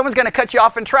 Right? Someone's going to cut you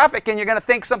off in traffic and you're going to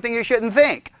think something you shouldn't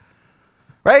think.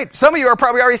 Right? Some of you are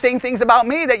probably already saying things about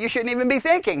me that you shouldn't even be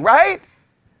thinking, right?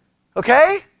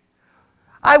 Okay?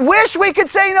 I wish we could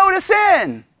say no to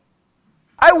sin.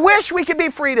 I wish we could be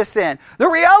free to sin. The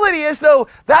reality is, though,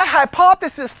 that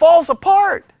hypothesis falls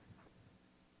apart.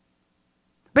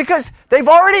 Because they've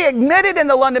already admitted in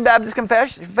the London Baptist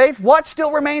Confession of Faith what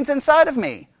still remains inside of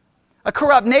me. A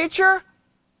corrupt nature,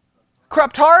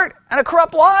 corrupt heart, and a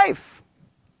corrupt life.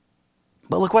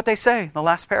 But look what they say in the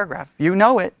last paragraph. You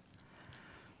know it.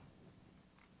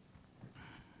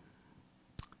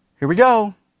 Here we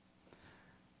go.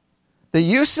 The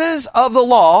uses of the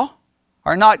law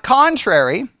are not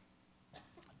contrary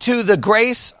to the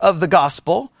grace of the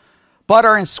gospel, but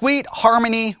are in sweet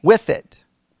harmony with it.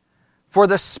 For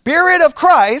the Spirit of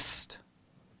Christ,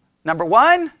 number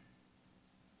one,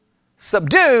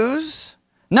 subdues.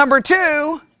 Number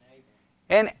two,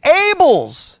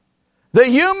 enables the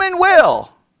human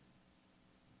will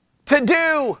to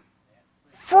do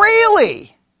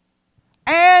freely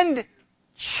and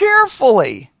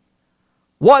cheerfully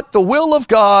what the will of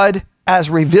God as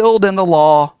revealed in the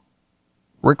law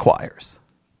requires.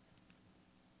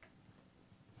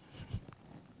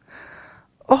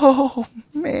 Oh,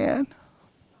 man.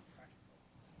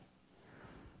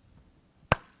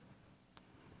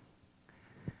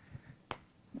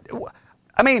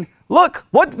 I mean, look,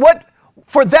 what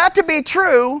for that to be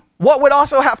true, what would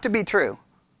also have to be true?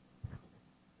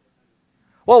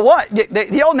 Well, what?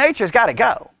 The old nature's got to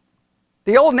go.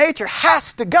 The old nature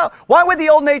has to go. Why would the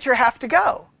old nature have to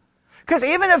go? Because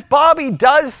even if Bobby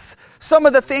does some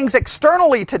of the things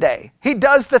externally today, he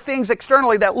does the things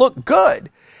externally that look good.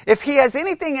 If he has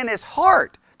anything in his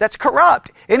heart that's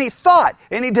corrupt, any thought,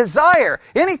 any desire,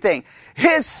 anything,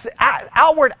 his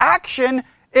outward action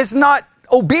is not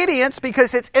obedience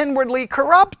because it's inwardly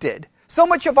corrupted. So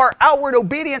much of our outward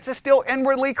obedience is still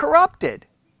inwardly corrupted.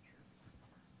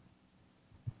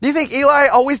 Do you think Eli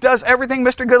always does everything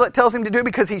Mr. Goodlett tells him to do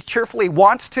because he cheerfully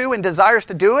wants to and desires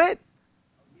to do it?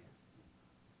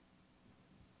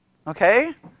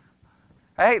 Okay?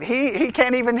 Right? He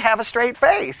can't even have a straight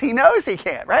face. He knows he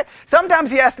can't, right?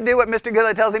 Sometimes he has to do what Mr.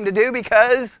 Goodlett tells him to do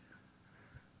because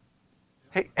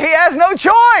he has no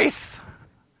choice.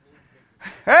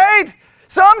 Right?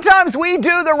 Sometimes we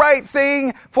do the right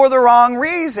thing for the wrong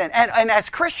reason. And as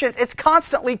Christians, it's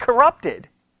constantly corrupted.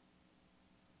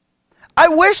 I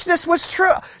wish this was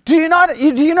true.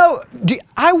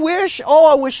 I wish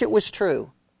it was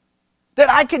true. That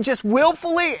I could just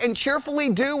willfully and cheerfully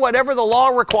do whatever the law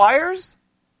requires.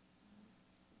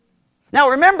 Now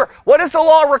remember, what does the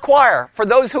law require for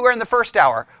those who are in the first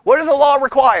hour? What does the law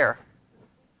require?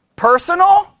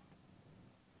 Personal?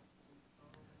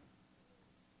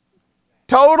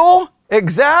 Total?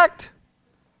 Exact?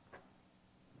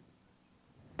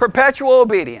 Perpetual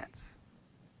obedience.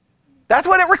 That's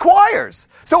what it requires.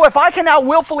 So if I can now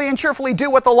willfully and cheerfully do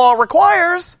what the law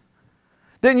requires,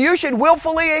 then you should you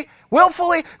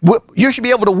should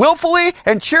be able to willfully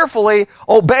and cheerfully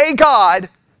obey God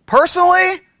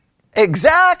personally,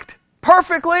 exact,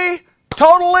 perfectly,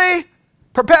 totally,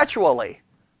 perpetually.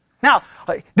 Now,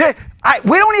 you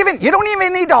don't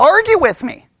even need to argue with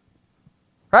me.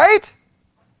 Right?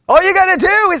 All you got to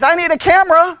do is I need a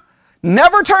camera,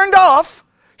 never turned off,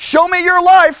 show me your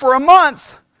life for a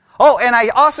month. Oh, and I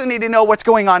also need to know what's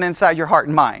going on inside your heart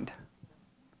and mind.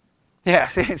 Yeah,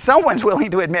 see, someone's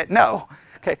willing to admit no.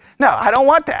 Okay, no, I don't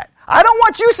want that. I don't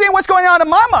want you seeing what's going on in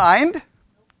my mind.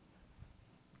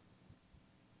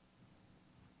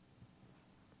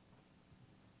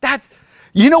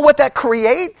 You know what that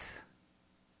creates?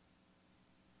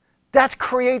 That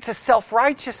creates a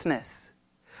self-righteousness.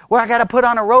 Where I got to put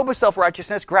on a robe of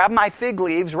self-righteousness, grab my fig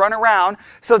leaves, run around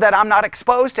so that I'm not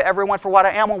exposed to everyone for what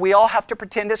I am. When we all have to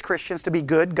pretend as Christians to be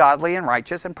good, godly, and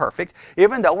righteous and perfect,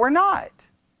 even though we're not.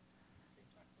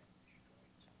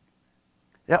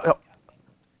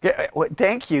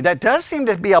 Thank you. That does seem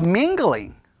to be a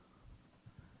mingling.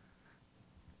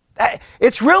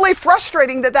 It's really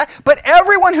frustrating but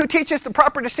everyone who teaches the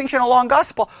proper distinction along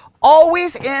gospel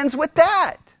always ends with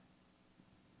that.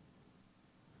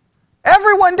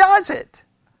 Everyone does it.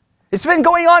 It's been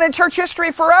going on in church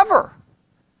history forever.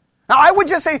 Now, I would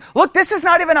just say, look, this is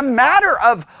not even a matter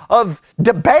of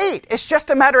debate. It's just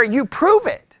a matter of you prove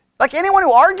it. Like anyone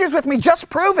who argues with me,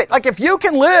 just prove it. Like if you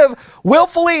can live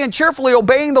willfully and cheerfully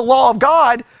obeying the law of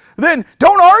God, then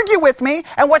don't argue with me.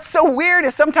 And what's so weird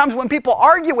is sometimes when people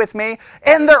argue with me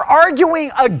and they're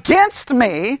arguing against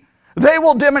me, they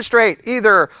will demonstrate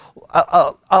either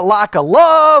a lack of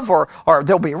love or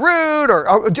they'll be rude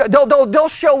or they'll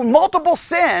show multiple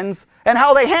sins and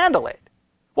how they handle it.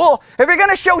 Well, if you're going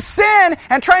to show sin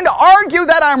and trying to argue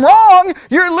that I'm wrong,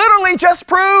 you're literally just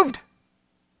proved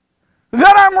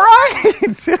that I'm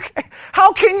right.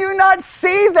 How can you not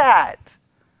see that?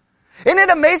 Isn't it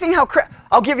amazing how...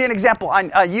 I'll give you an example on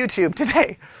YouTube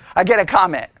today. I get a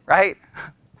comment, right?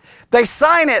 They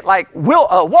sign it like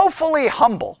woefully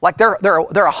humble, like they're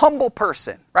a humble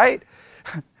person, right?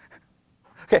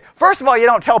 Okay, first of all, you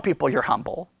don't tell people you're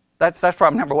humble. That's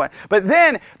problem number one. But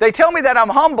then they tell me that I'm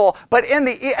humble, but in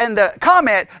the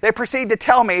comment, they proceed to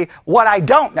tell me what I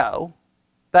don't know,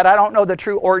 that I don't know the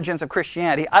true origins of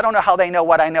Christianity. I don't know how they know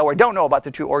what I know or don't know about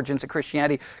the true origins of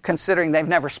Christianity, considering they've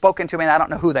never spoken to me and I don't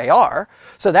know who they are.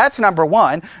 So that's number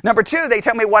one. Number two, they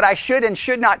tell me what I should and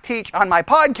should not teach on my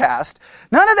podcast.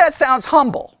 None of that sounds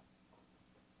humble.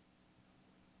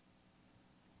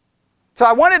 So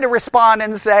I wanted to respond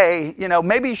and say,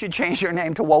 maybe you should change your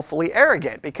name to woefully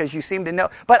arrogant because you seem to know.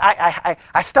 But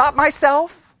I stopped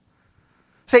myself.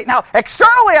 See, now,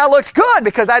 externally I looked good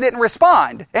because I didn't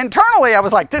respond. Internally I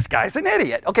was like, this guy's an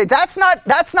idiot. Okay, that's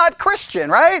not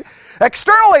Christian, right?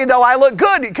 Externally, though, I look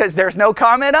good because there's no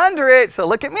comment under it. So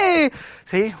look at me.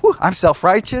 See, I'm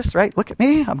self-righteous, right? Look at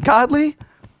me. I'm godly.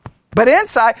 But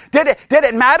inside, did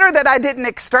it matter that I didn't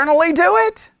externally do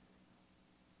it?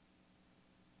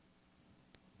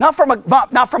 Not from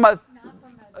a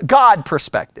God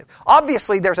perspective.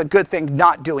 Obviously, there's a good thing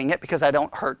not doing it because I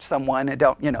don't hurt someone and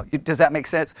does that make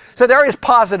sense? So there is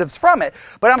positives from it.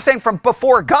 But I'm saying from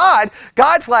before God,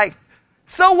 God's like,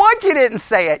 so what you didn't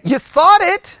say it? You thought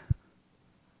it.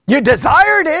 You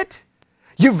desired it.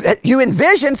 You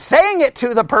envisioned saying it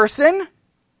to the person.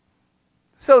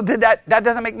 So that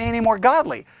doesn't make me any more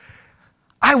godly.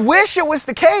 I wish it was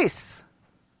the case.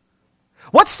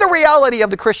 What's the reality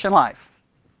of the Christian life?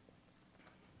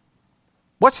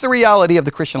 What's the reality of the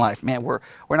Christian life? Man, we're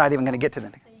not even going to get to the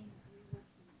next.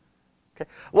 Okay.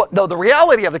 Well, no, the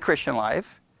reality of the Christian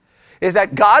life is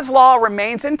that God's law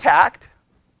remains intact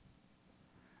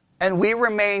and we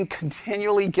remain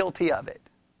continually guilty of it.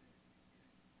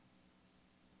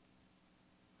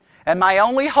 And my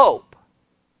only hope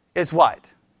is what?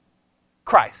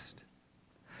 Christ.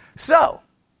 So,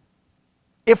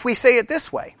 if we say it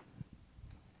this way,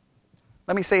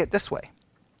 let me say it this way.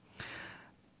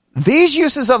 These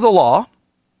uses of the law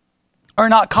are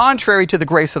not contrary to the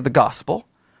grace of the gospel,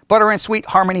 but are in sweet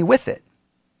harmony with it.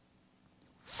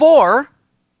 For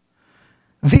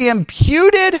the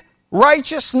imputed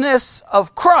righteousness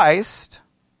of Christ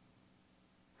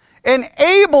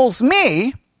enables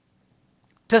me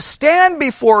to stand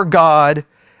before God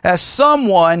as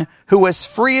someone who has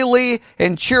freely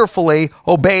and cheerfully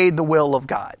obeyed the will of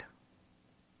God.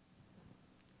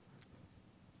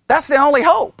 That's the only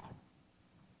hope.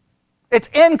 It's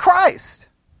in Christ.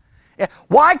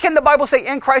 Why can the Bible say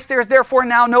in Christ there is therefore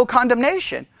now no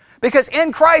condemnation? Because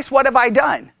in Christ, what have I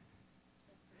done?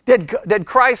 Did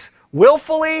Christ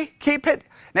willfully keep it?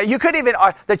 Now you could even,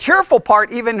 the cheerful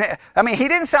part even, he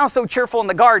didn't sound so cheerful in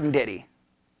the garden, did he?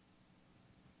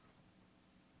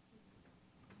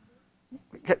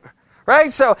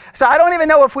 Right? So I don't even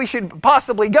know if we should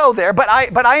possibly go there, but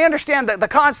I understand the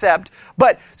concept.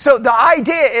 But so the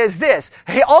idea is this.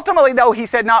 Ultimately, though, he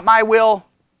said, not my will,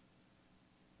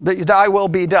 but thy will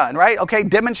be done, right? Okay,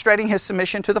 demonstrating his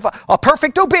submission to the Father.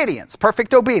 Perfect obedience,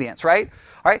 right?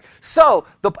 All right. So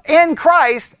in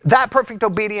Christ, that perfect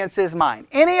obedience is mine.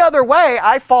 Any other way,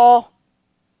 I fall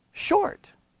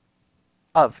short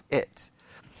of it.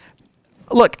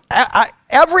 Look,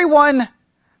 everyone...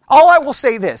 All I will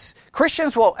say this,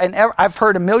 Christians will, and I've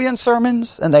heard a million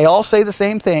sermons, and they all say the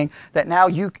same thing, that now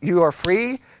you are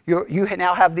free, you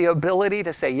now have the ability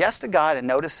to say yes to God and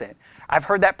no to sin. I've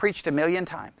heard that preached a million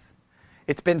times.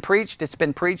 It's been preached.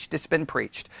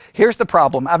 Here's the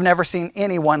problem. I've never seen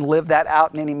anyone live that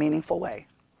out in any meaningful way.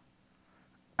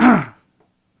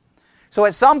 So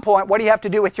at some point, what do you have to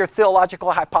do with your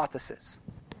theological hypothesis?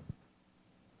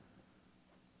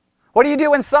 What do you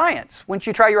do in science once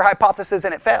you try your hypothesis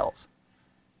and it fails?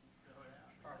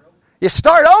 You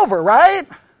start over, right?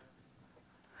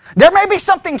 There may be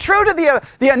something true to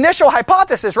the initial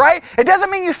hypothesis, right? It doesn't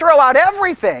mean you throw out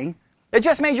everything. It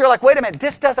just means you're like, wait a minute,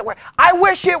 this doesn't work. I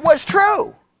wish it was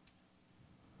true.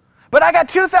 But I got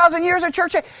 2,000 years of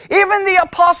church. Even the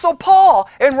Apostle Paul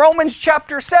in Romans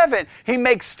chapter 7, he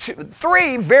makes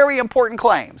three very important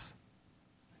claims.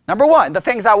 Number one, the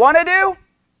things I want to do,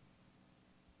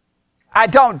 I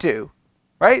don't do,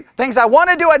 right? Things I want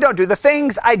to do, I don't do. The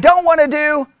things I don't want to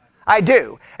do, I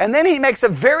do. And then he makes a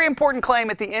very important claim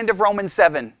at the end of Romans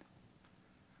 7.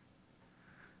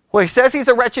 Well, he says he's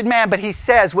a wretched man, but he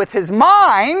says with his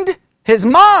mind, he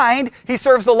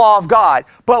serves the law of God.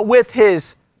 But with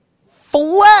his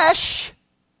flesh,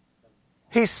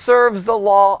 he serves the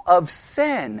law of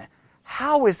sin.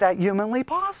 How is that humanly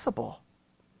possible?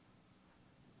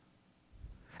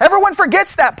 Everyone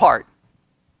forgets that part.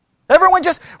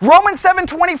 Romans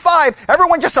 7:25,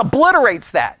 everyone just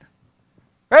obliterates that.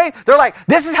 Right? They're like,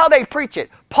 this is how they preach it.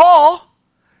 Paul,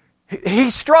 he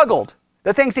struggled.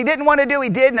 The things he didn't want to do, he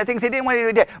did, and the things he didn't want to do,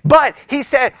 he did. But he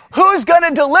said, who's going to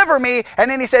deliver me?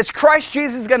 And then he says, Christ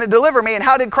Jesus is going to deliver me. And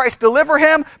how did Christ deliver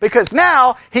him? Because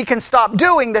now he can stop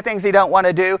doing the things he don't want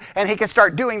to do, and he can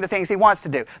start doing the things he wants to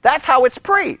do. That's how it's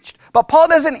preached. But Paul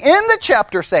doesn't end the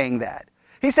chapter saying that.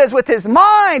 He says with his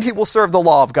mind he will serve the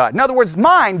law of God. In other words,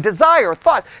 mind, desire,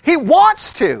 thoughts. He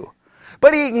wants to.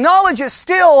 But he acknowledges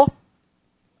still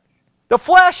the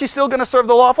flesh, he's still going to serve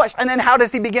the law of flesh. And then how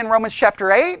does he begin Romans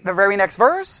chapter 8, the very next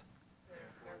verse?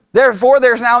 Therefore,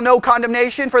 there's now no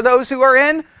condemnation for those who are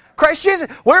in Christ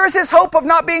Jesus. Where is his hope of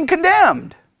not being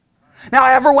condemned? Now,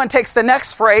 everyone takes the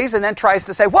next phrase and then tries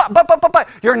to say, what? But,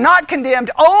 you're not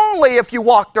condemned only if you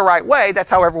walk the right way. That's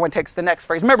how everyone takes the next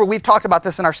phrase. Remember, we've talked about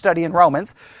this in our study in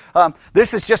Romans.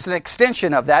 This is just an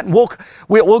extension of that. And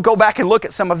we'll go back and look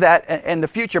at some of that in the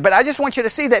future. But I just want you to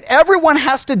see that everyone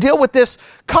has to deal with this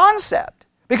concept.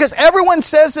 Because everyone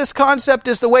says this concept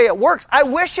is the way it works. I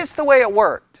wish it's the way it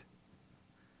worked.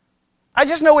 I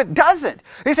just know it doesn't.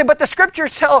 You say, but the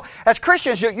scriptures tell, as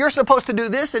Christians, you're supposed to do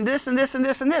this and this and this and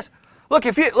this and this. Look,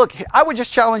 I would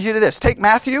just challenge you to this. Take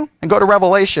Matthew and go to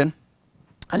Revelation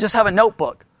and just have a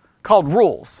notebook called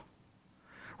Rules.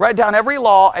 Write down every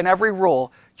law and every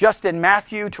rule just in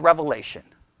Matthew to Revelation.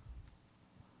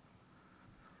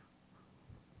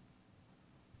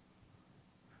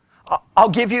 I'll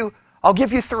give you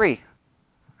 3.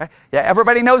 Right? Yeah,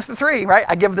 everybody knows the 3, right?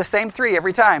 I give the same 3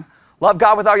 every time. Love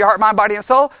God with all your heart, mind, body, and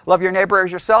soul. Love your neighbor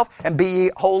as yourself. And be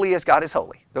ye holy as God is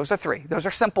holy. Those are 3. Those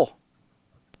are simple.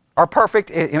 Are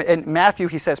perfect. In Matthew,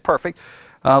 he says perfect.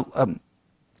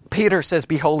 Peter says,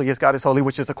 be holy as God is holy,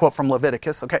 which is a quote from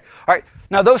Leviticus. Okay. All right.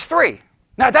 Now, those 3.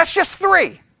 Now, that's just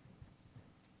 3.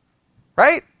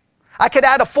 Right? I could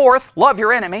add a 4th, love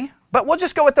your enemy, but we'll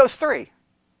just go with those 3.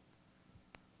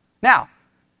 Now,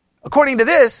 according to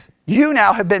this, you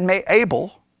now have been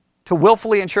able to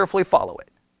willfully and cheerfully follow it.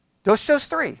 Those just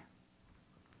 3.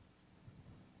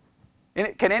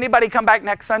 Can anybody come back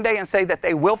next Sunday and say that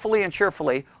they willfully and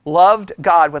cheerfully loved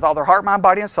God with all their heart, mind,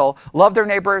 body, and soul, loved their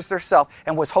neighbor as theirself,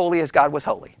 and was holy as God was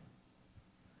holy?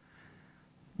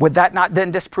 Would that not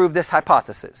then disprove this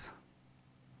hypothesis?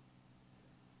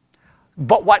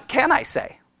 But what can I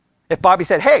say? If Bobby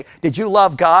said, hey, did you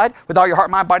love God with all your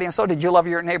heart, mind, body, and soul? Did you love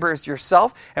your neighbor as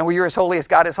yourself? And were you as holy as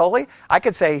God is holy? I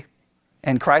could say,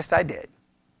 in Christ I did.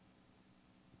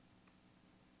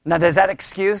 Now, does that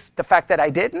excuse the fact that I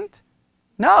didn't?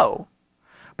 No.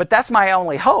 But that's my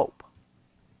only hope.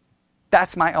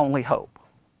 That's my only hope.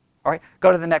 All right,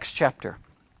 go to the next chapter.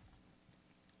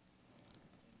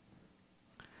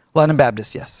 London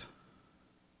Baptist, yes.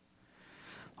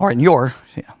 Or in your,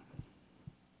 yeah.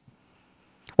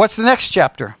 What's the next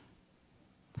chapter?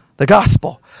 The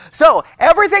gospel. So,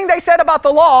 everything they said about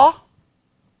the law,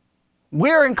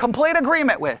 we're in complete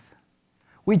agreement with.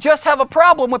 We just have a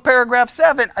problem with paragraph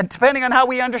 7, depending on how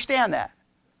we understand that.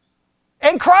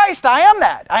 In Christ, I am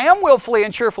that. I am willfully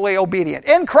and cheerfully obedient.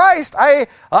 In Christ,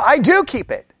 I do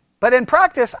keep it. But in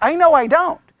practice, I know I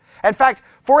don't. In fact,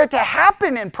 for it to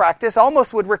happen in practice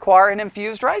almost would require an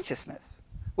infused righteousness,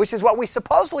 which is what we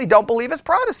supposedly don't believe as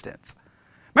Protestants.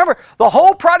 Remember, the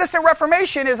whole Protestant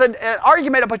Reformation is an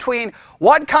argument between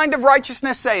what kind of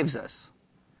righteousness saves us,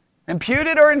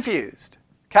 imputed or infused.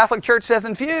 Catholic Church says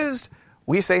infused,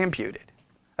 we say imputed.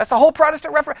 That's the whole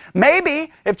Protestant Reformation.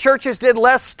 Maybe if churches did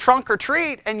less trunk or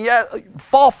treat and yet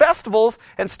fall festivals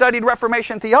and studied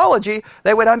Reformation theology,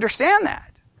 they would understand that.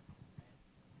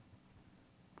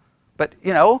 But,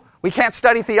 we can't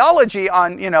study theology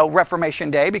on, Reformation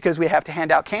Day because we have to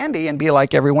hand out candy and be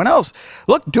like everyone else.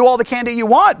 Look, do all the candy you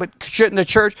want, but shouldn't the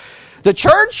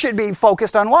church should be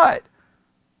focused on what?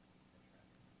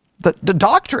 The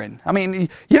doctrine. I mean,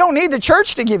 you don't need the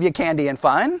church to give you candy and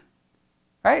fun.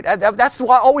 Right? That's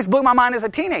what always blew my mind as a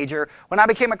teenager when I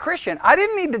became a Christian. I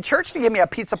didn't need the church to give me a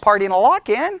pizza party and a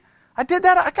lock-in. I did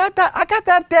that. I got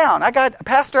that down.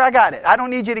 Pastor, I got it. I don't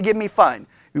need you to give me fun.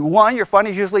 1, your fun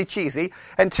is usually cheesy.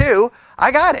 And 2,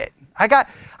 I got it. I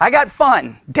got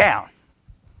fun down.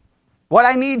 What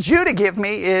I need you to give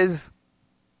me is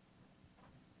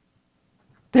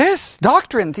this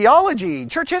doctrine, theology,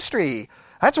 church history.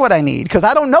 That's what I need because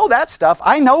I don't know that stuff.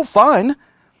 I know fun.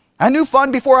 I knew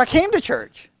fun before I came to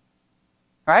church.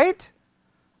 Right?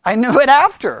 I knew it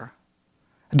after.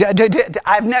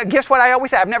 Guess what I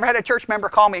always say? I've never had a church member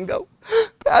call me and go,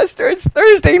 Pastor, it's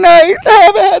Thursday night. I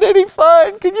haven't had any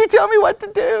fun. Can you tell me what to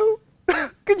do?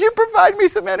 Could you provide me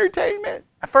some entertainment?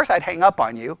 At first, I'd hang up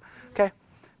on you. Okay?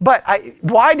 But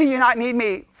why do you not need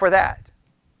me for that?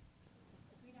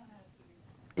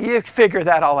 You figure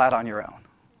that all out on your own.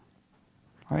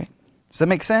 All right? Does that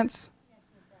make sense?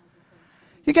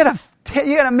 You got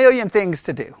a million things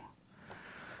to do.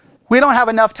 We don't have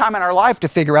enough time in our life to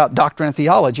figure out doctrine and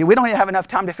theology. We don't even have enough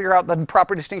time to figure out the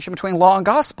proper distinction between law and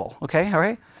gospel. Okay, all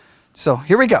right? So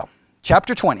here we go.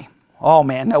 Chapter 20. Oh,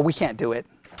 man, no, we can't do it.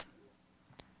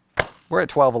 We're at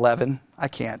 12:11. I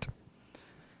can't.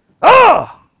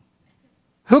 Oh!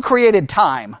 Who created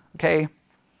time? Okay.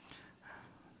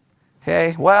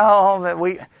 Okay, well,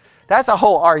 that's a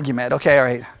whole argument. Okay, all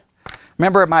right.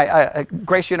 Remember at my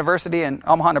Grace University in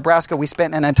Omaha, Nebraska, we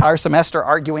spent an entire semester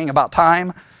arguing about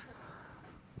time,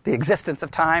 the existence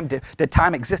of time. Did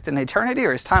time exist in eternity,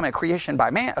 or is time a creation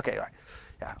by man? Okay, all right.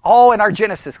 Yeah. All in our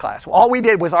Genesis class. All we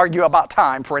did was argue about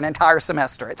time for an entire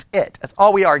semester. That's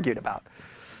all we argued about.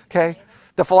 Okay?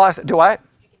 The philosophy, do what?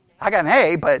 I got an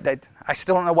A, but I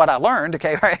still don't know what I learned.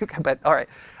 Okay, right? But all right.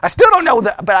 I still don't know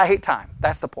that, but I hate time.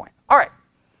 That's the point. All right.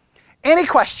 Any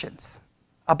questions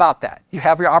about that? You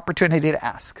have your opportunity to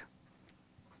ask.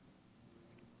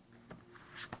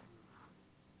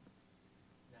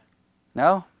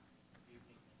 No?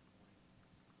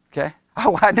 Okay.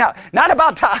 Oh, no, not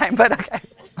about time, but okay.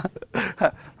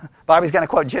 Bobby's going to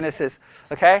quote Genesis.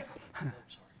 Okay.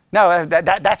 No,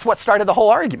 that's what started the whole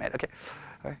argument. Okay.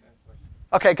 All right.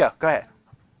 Okay, go ahead.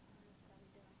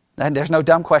 And there's no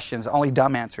dumb questions, only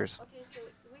dumb answers. Okay, so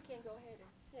we can go ahead and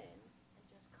sin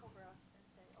and just cover us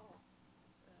and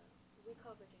say, we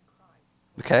covered in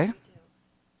Christ. Okay.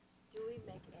 Do we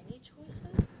make any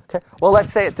choices? Okay. Well,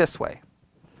 let's say it this way.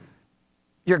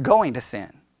 You're going to sin,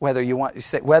 whether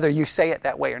you say it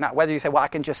that way or not. Whether you say, well, I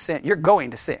can just sin. You're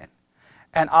going to sin.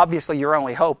 And obviously your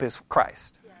only hope is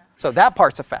Christ. Yeah. So that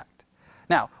part's a fact.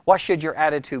 Now, what should your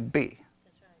attitude be?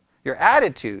 That's right. Your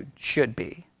attitude should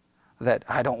be that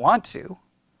I don't want to.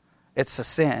 It's a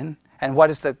sin. And what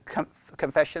does the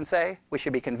confession say? We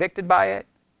should be convicted by it,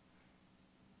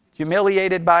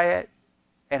 humiliated by it,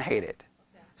 and hate it.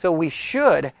 Okay. So we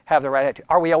should have the right attitude.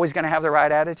 Are we always going to have the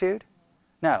right attitude?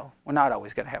 No, we're not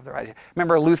always going to have the right attitude.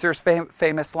 Remember Luther's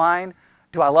famous line,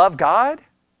 do I love God?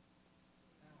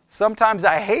 Sometimes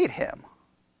I hate him.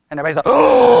 And everybody's like,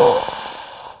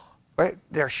 oh! Right?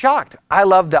 They're shocked. I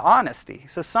love the honesty.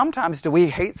 So sometimes do we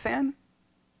hate sin?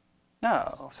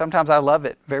 No. Sometimes I love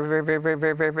it very, very, very, very,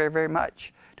 very, very, very, very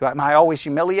much. Am I always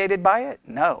humiliated by it?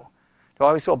 No. Do I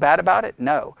always feel bad about it?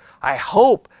 No. I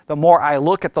hope the more I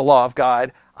look at the law of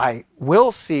God, I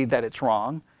will see that it's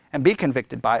wrong and be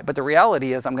convicted by it. But the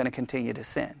reality is I'm going to continue to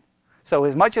sin. So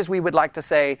as much as we would like to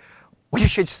say, we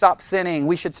should stop sinning,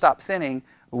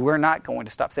 we're not going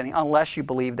to stop sinning unless you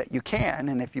believe that you can.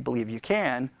 And if you believe you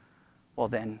can, well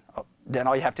then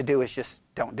all you have to do is just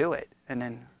don't do it.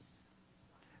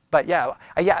 But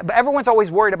but everyone's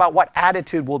always worried about what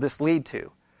attitude will this lead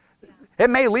to. It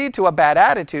may lead to a bad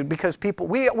attitude because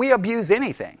we abuse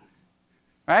anything,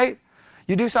 right?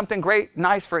 You do something great,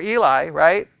 nice for Eli,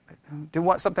 right?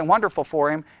 Do something wonderful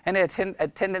for him, and a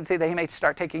tendency that he may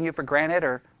start taking you for granted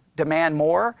or demand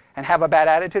more and have a bad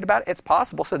attitude about it. It's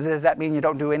possible. So does that mean you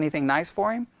don't do anything nice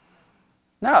for him?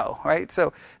 No, right?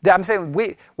 So I'm saying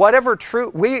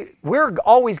we're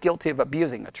always guilty of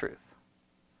abusing the truth.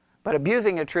 But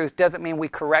abusing the truth doesn't mean we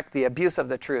correct the abuse of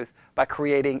the truth by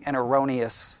creating an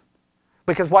erroneous.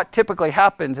 Because what typically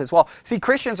happens is,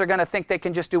 Christians are going to think they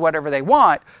can just do whatever they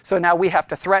want, so now we have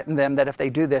to threaten them that if they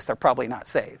do this, they're probably not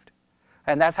saved.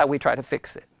 And that's how we try to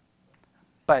fix it.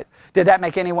 But did that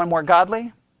make anyone more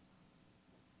godly?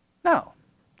 No,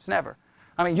 it's never.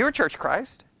 I mean, you're a church of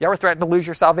Christ. You ever threatened to lose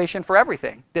your salvation for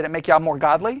everything? Did it make y'all more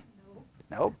godly?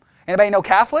 No. Nope. Anybody know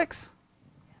Catholics?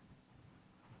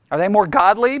 Are they more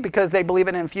godly because they believe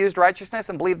in infused righteousness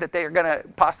and believe that they are going to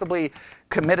possibly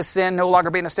commit a sin, no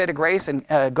longer be in a state of grace, and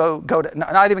go to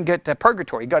not even get to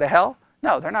purgatory, go to hell?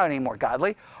 No, they're not any more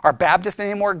godly. Are Baptists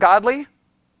any more godly?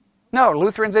 No. Are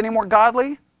Lutherans any more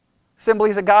godly?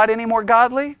 Assemblies of God any more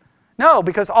godly? No,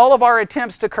 because all of our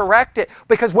attempts to correct it,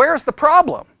 because where's the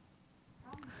problem?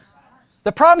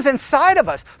 The problem's inside of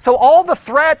us. So all the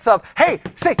threats of, hey,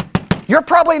 see, you're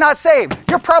probably not saved.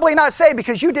 You're probably not saved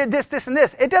because you did this, this, and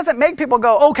this. It doesn't make people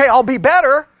go, okay, I'll be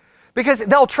better. Because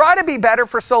they'll try to be better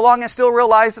for so long and still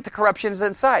realize that the corruption is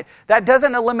inside. That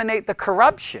doesn't eliminate the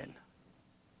corruption.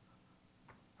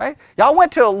 Right? Y'all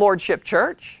went to a lordship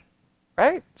church,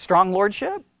 right? Strong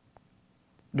lordship.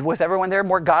 Was everyone there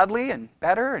more godly and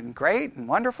better and great and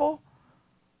wonderful?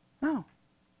 No.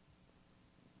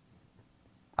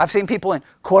 I've seen people in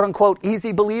quote-unquote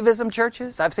easy believism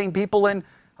churches. I've seen people in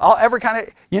every kind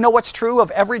of... You know what's true of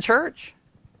every church?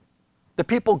 The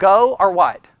people go are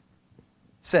what?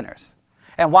 Sinners.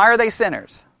 And why are they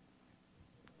sinners?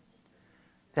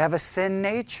 They have a sin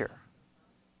nature.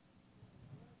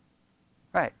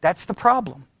 Right, that's the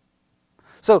problem.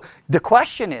 So the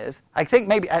question is, I think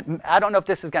maybe, I don't know if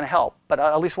this is going to help, but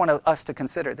I at least want us to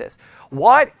consider this.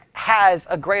 What has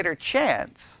a greater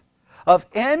chance of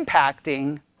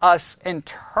impacting us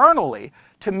internally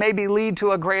to maybe lead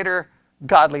to a greater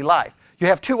godly life? You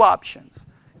have two options.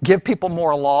 Give people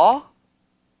more law,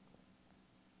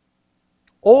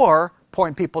 or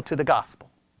point people to the gospel.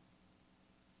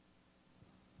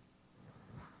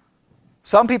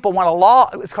 Some people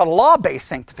want it's called a law-based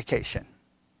sanctification.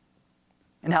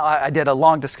 Now, I did a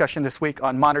long discussion this week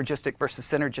on monergistic versus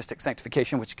synergistic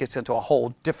sanctification, which gets into a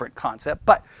whole different concept.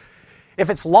 But if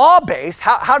it's law-based,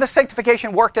 how does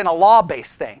sanctification work in a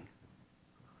law-based thing?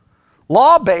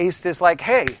 Law-based is like,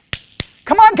 hey,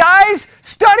 come on, guys,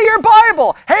 study your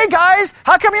Bible. Hey, guys,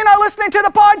 how come you're not listening to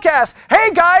the podcast?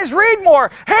 Hey, guys, read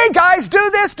more. Hey, guys, do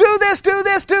this, do this, do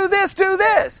this, do this, do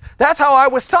this. That's how I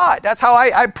was taught. That's how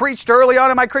I preached early on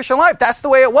in my Christian life. That's the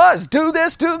way it was. Do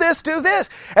this, do this, do this.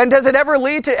 And does it ever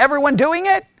lead to everyone doing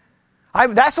it?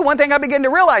 That's the one thing I begin to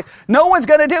realize. No one's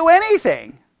going to do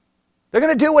anything. They're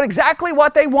going to do exactly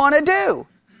what they want to do.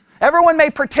 Everyone may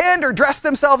pretend or dress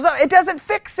themselves up. It doesn't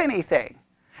fix anything.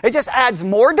 It just adds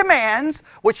more demands,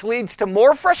 which leads to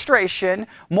more frustration,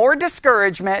 more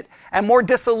discouragement, and more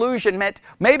disillusionment,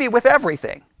 maybe with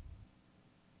everything.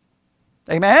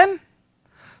 Amen?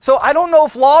 So I don't know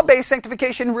if law-based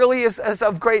sanctification really is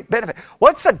of great benefit.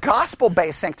 What's a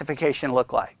gospel-based sanctification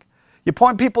look like? You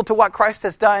point people to what Christ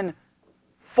has done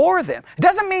for them. It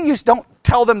doesn't mean you don't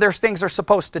tell them there's things they're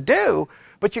supposed to do,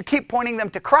 but you keep pointing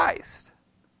them to Christ.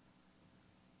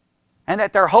 And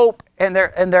that their hope and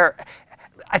their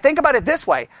I think about it this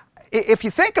way. If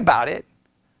you think about it,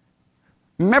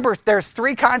 remember there's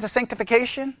three kinds of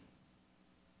sanctification.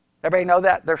 Everybody know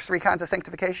that? There's three kinds of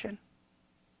sanctification.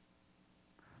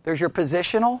 There's your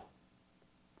positional,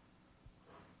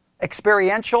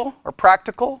 experiential or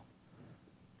practical,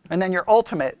 and then your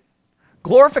ultimate.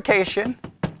 Glorification,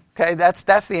 okay, that's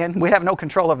the end. We have no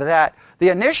control over that. The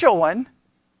initial one,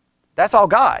 that's all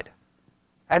God.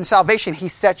 And salvation, He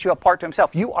sets you apart to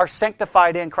Himself. You are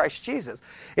sanctified in Christ Jesus.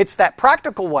 It's that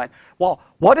practical one. Well,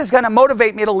 what is going to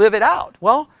motivate me to live it out?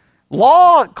 Well,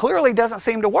 law clearly doesn't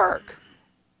seem to work.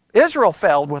 Israel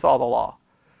failed with all the law.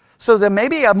 So there may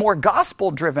be a more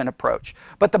gospel-driven approach.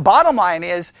 But the bottom line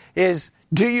is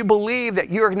do you believe that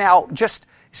you're now just...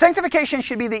 Sanctification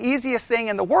should be the easiest thing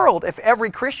in the world if every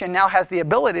Christian now has the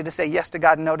ability to say yes to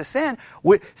God and no to sin.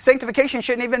 Sanctification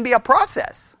shouldn't even be a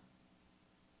process.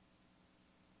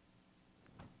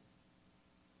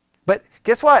 But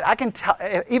guess what? I can tell,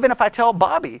 even if I tell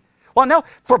Bobby, well, no,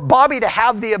 for Bobby to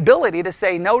have the ability to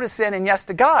say no to sin and yes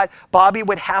to God, Bobby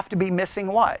would have to be missing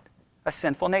what? A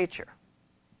sinful nature.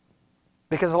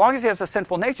 Because as long as he has a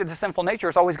sinful nature, the sinful nature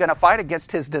is always going to fight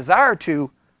against his desire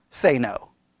to say no,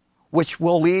 which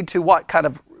will lead to what kind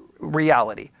of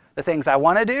reality? The things I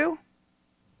want to do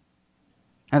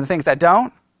and the things I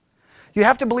don't. You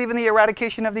have to believe in the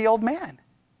eradication of the old man.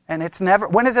 And it's never,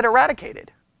 when is it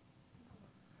eradicated?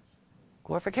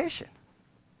 Glorification.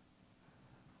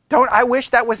 Don't I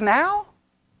wish that was now?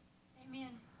 Amen.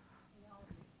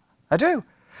 I do.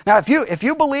 Now, if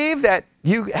you believe that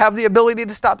you have the ability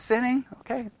to stop sinning,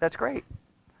 okay, that's great.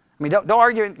 I mean, don't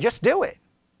argue. Just do it.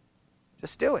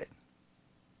 Just do it.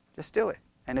 Just do it.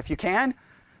 And if you can,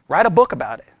 write a book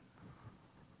about it.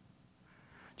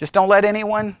 Just don't let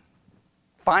anyone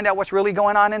find out what's really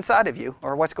going on inside of you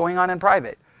or what's going on in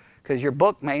private, because your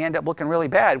book may end up looking really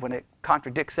bad when it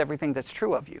contradicts everything that's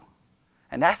true of you.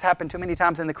 And that's happened too many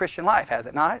times in the Christian life, has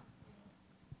it not?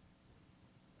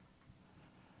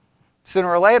 Sooner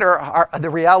or later, the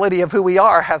reality of who we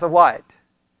are has a what?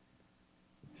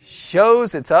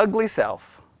 Shows its ugly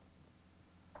self.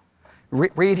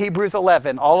 Read Hebrews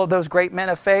 11. All of those great men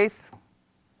of faith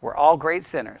were all great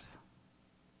sinners.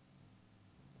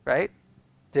 Right?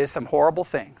 Did some horrible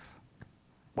things.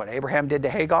 What Abraham did to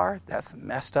Hagar, that's some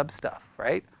messed up stuff,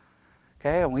 right?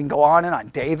 Okay, and we can go on and on.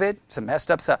 David, some messed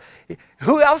up stuff.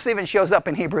 Who else even shows up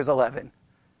in Hebrews 11?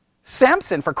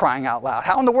 Samson, for crying out loud.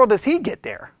 How in the world does he get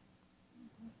there?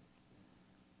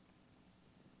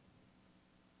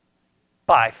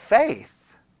 By faith,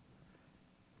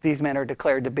 these men are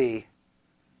declared to be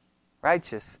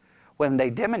righteous when they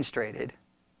demonstrated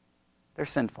their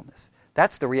sinfulness.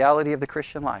 That's the reality of the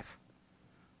Christian life.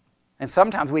 And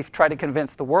sometimes we've tried to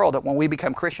convince the world that when we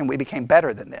become Christian, we became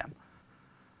better than them.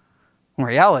 In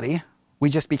reality, we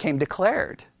just became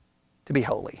declared to be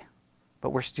holy.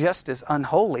 But we're just as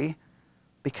unholy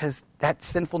because that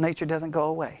sinful nature doesn't go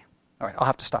away. All right, I'll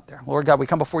have to stop there. Lord God, we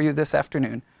come before you this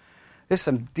afternoon. This is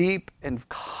some deep and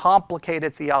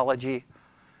complicated theology.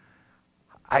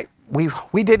 We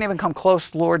didn't even come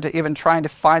close, Lord, to even trying to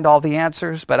find all the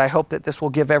answers, but I hope that this will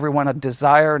give everyone a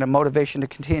desire and a motivation to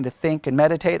continue to think and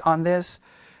meditate on this.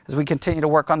 As we continue to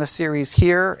work on the series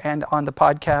here and on the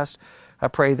podcast, I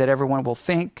pray that everyone will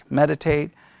think,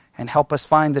 meditate, and help us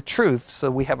find the truth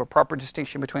so we have a proper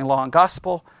distinction between law and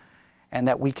gospel, and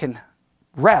that we can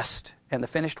rest in the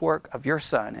finished work of your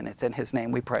Son. And it's in his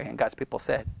name we pray. And God's people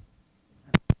said,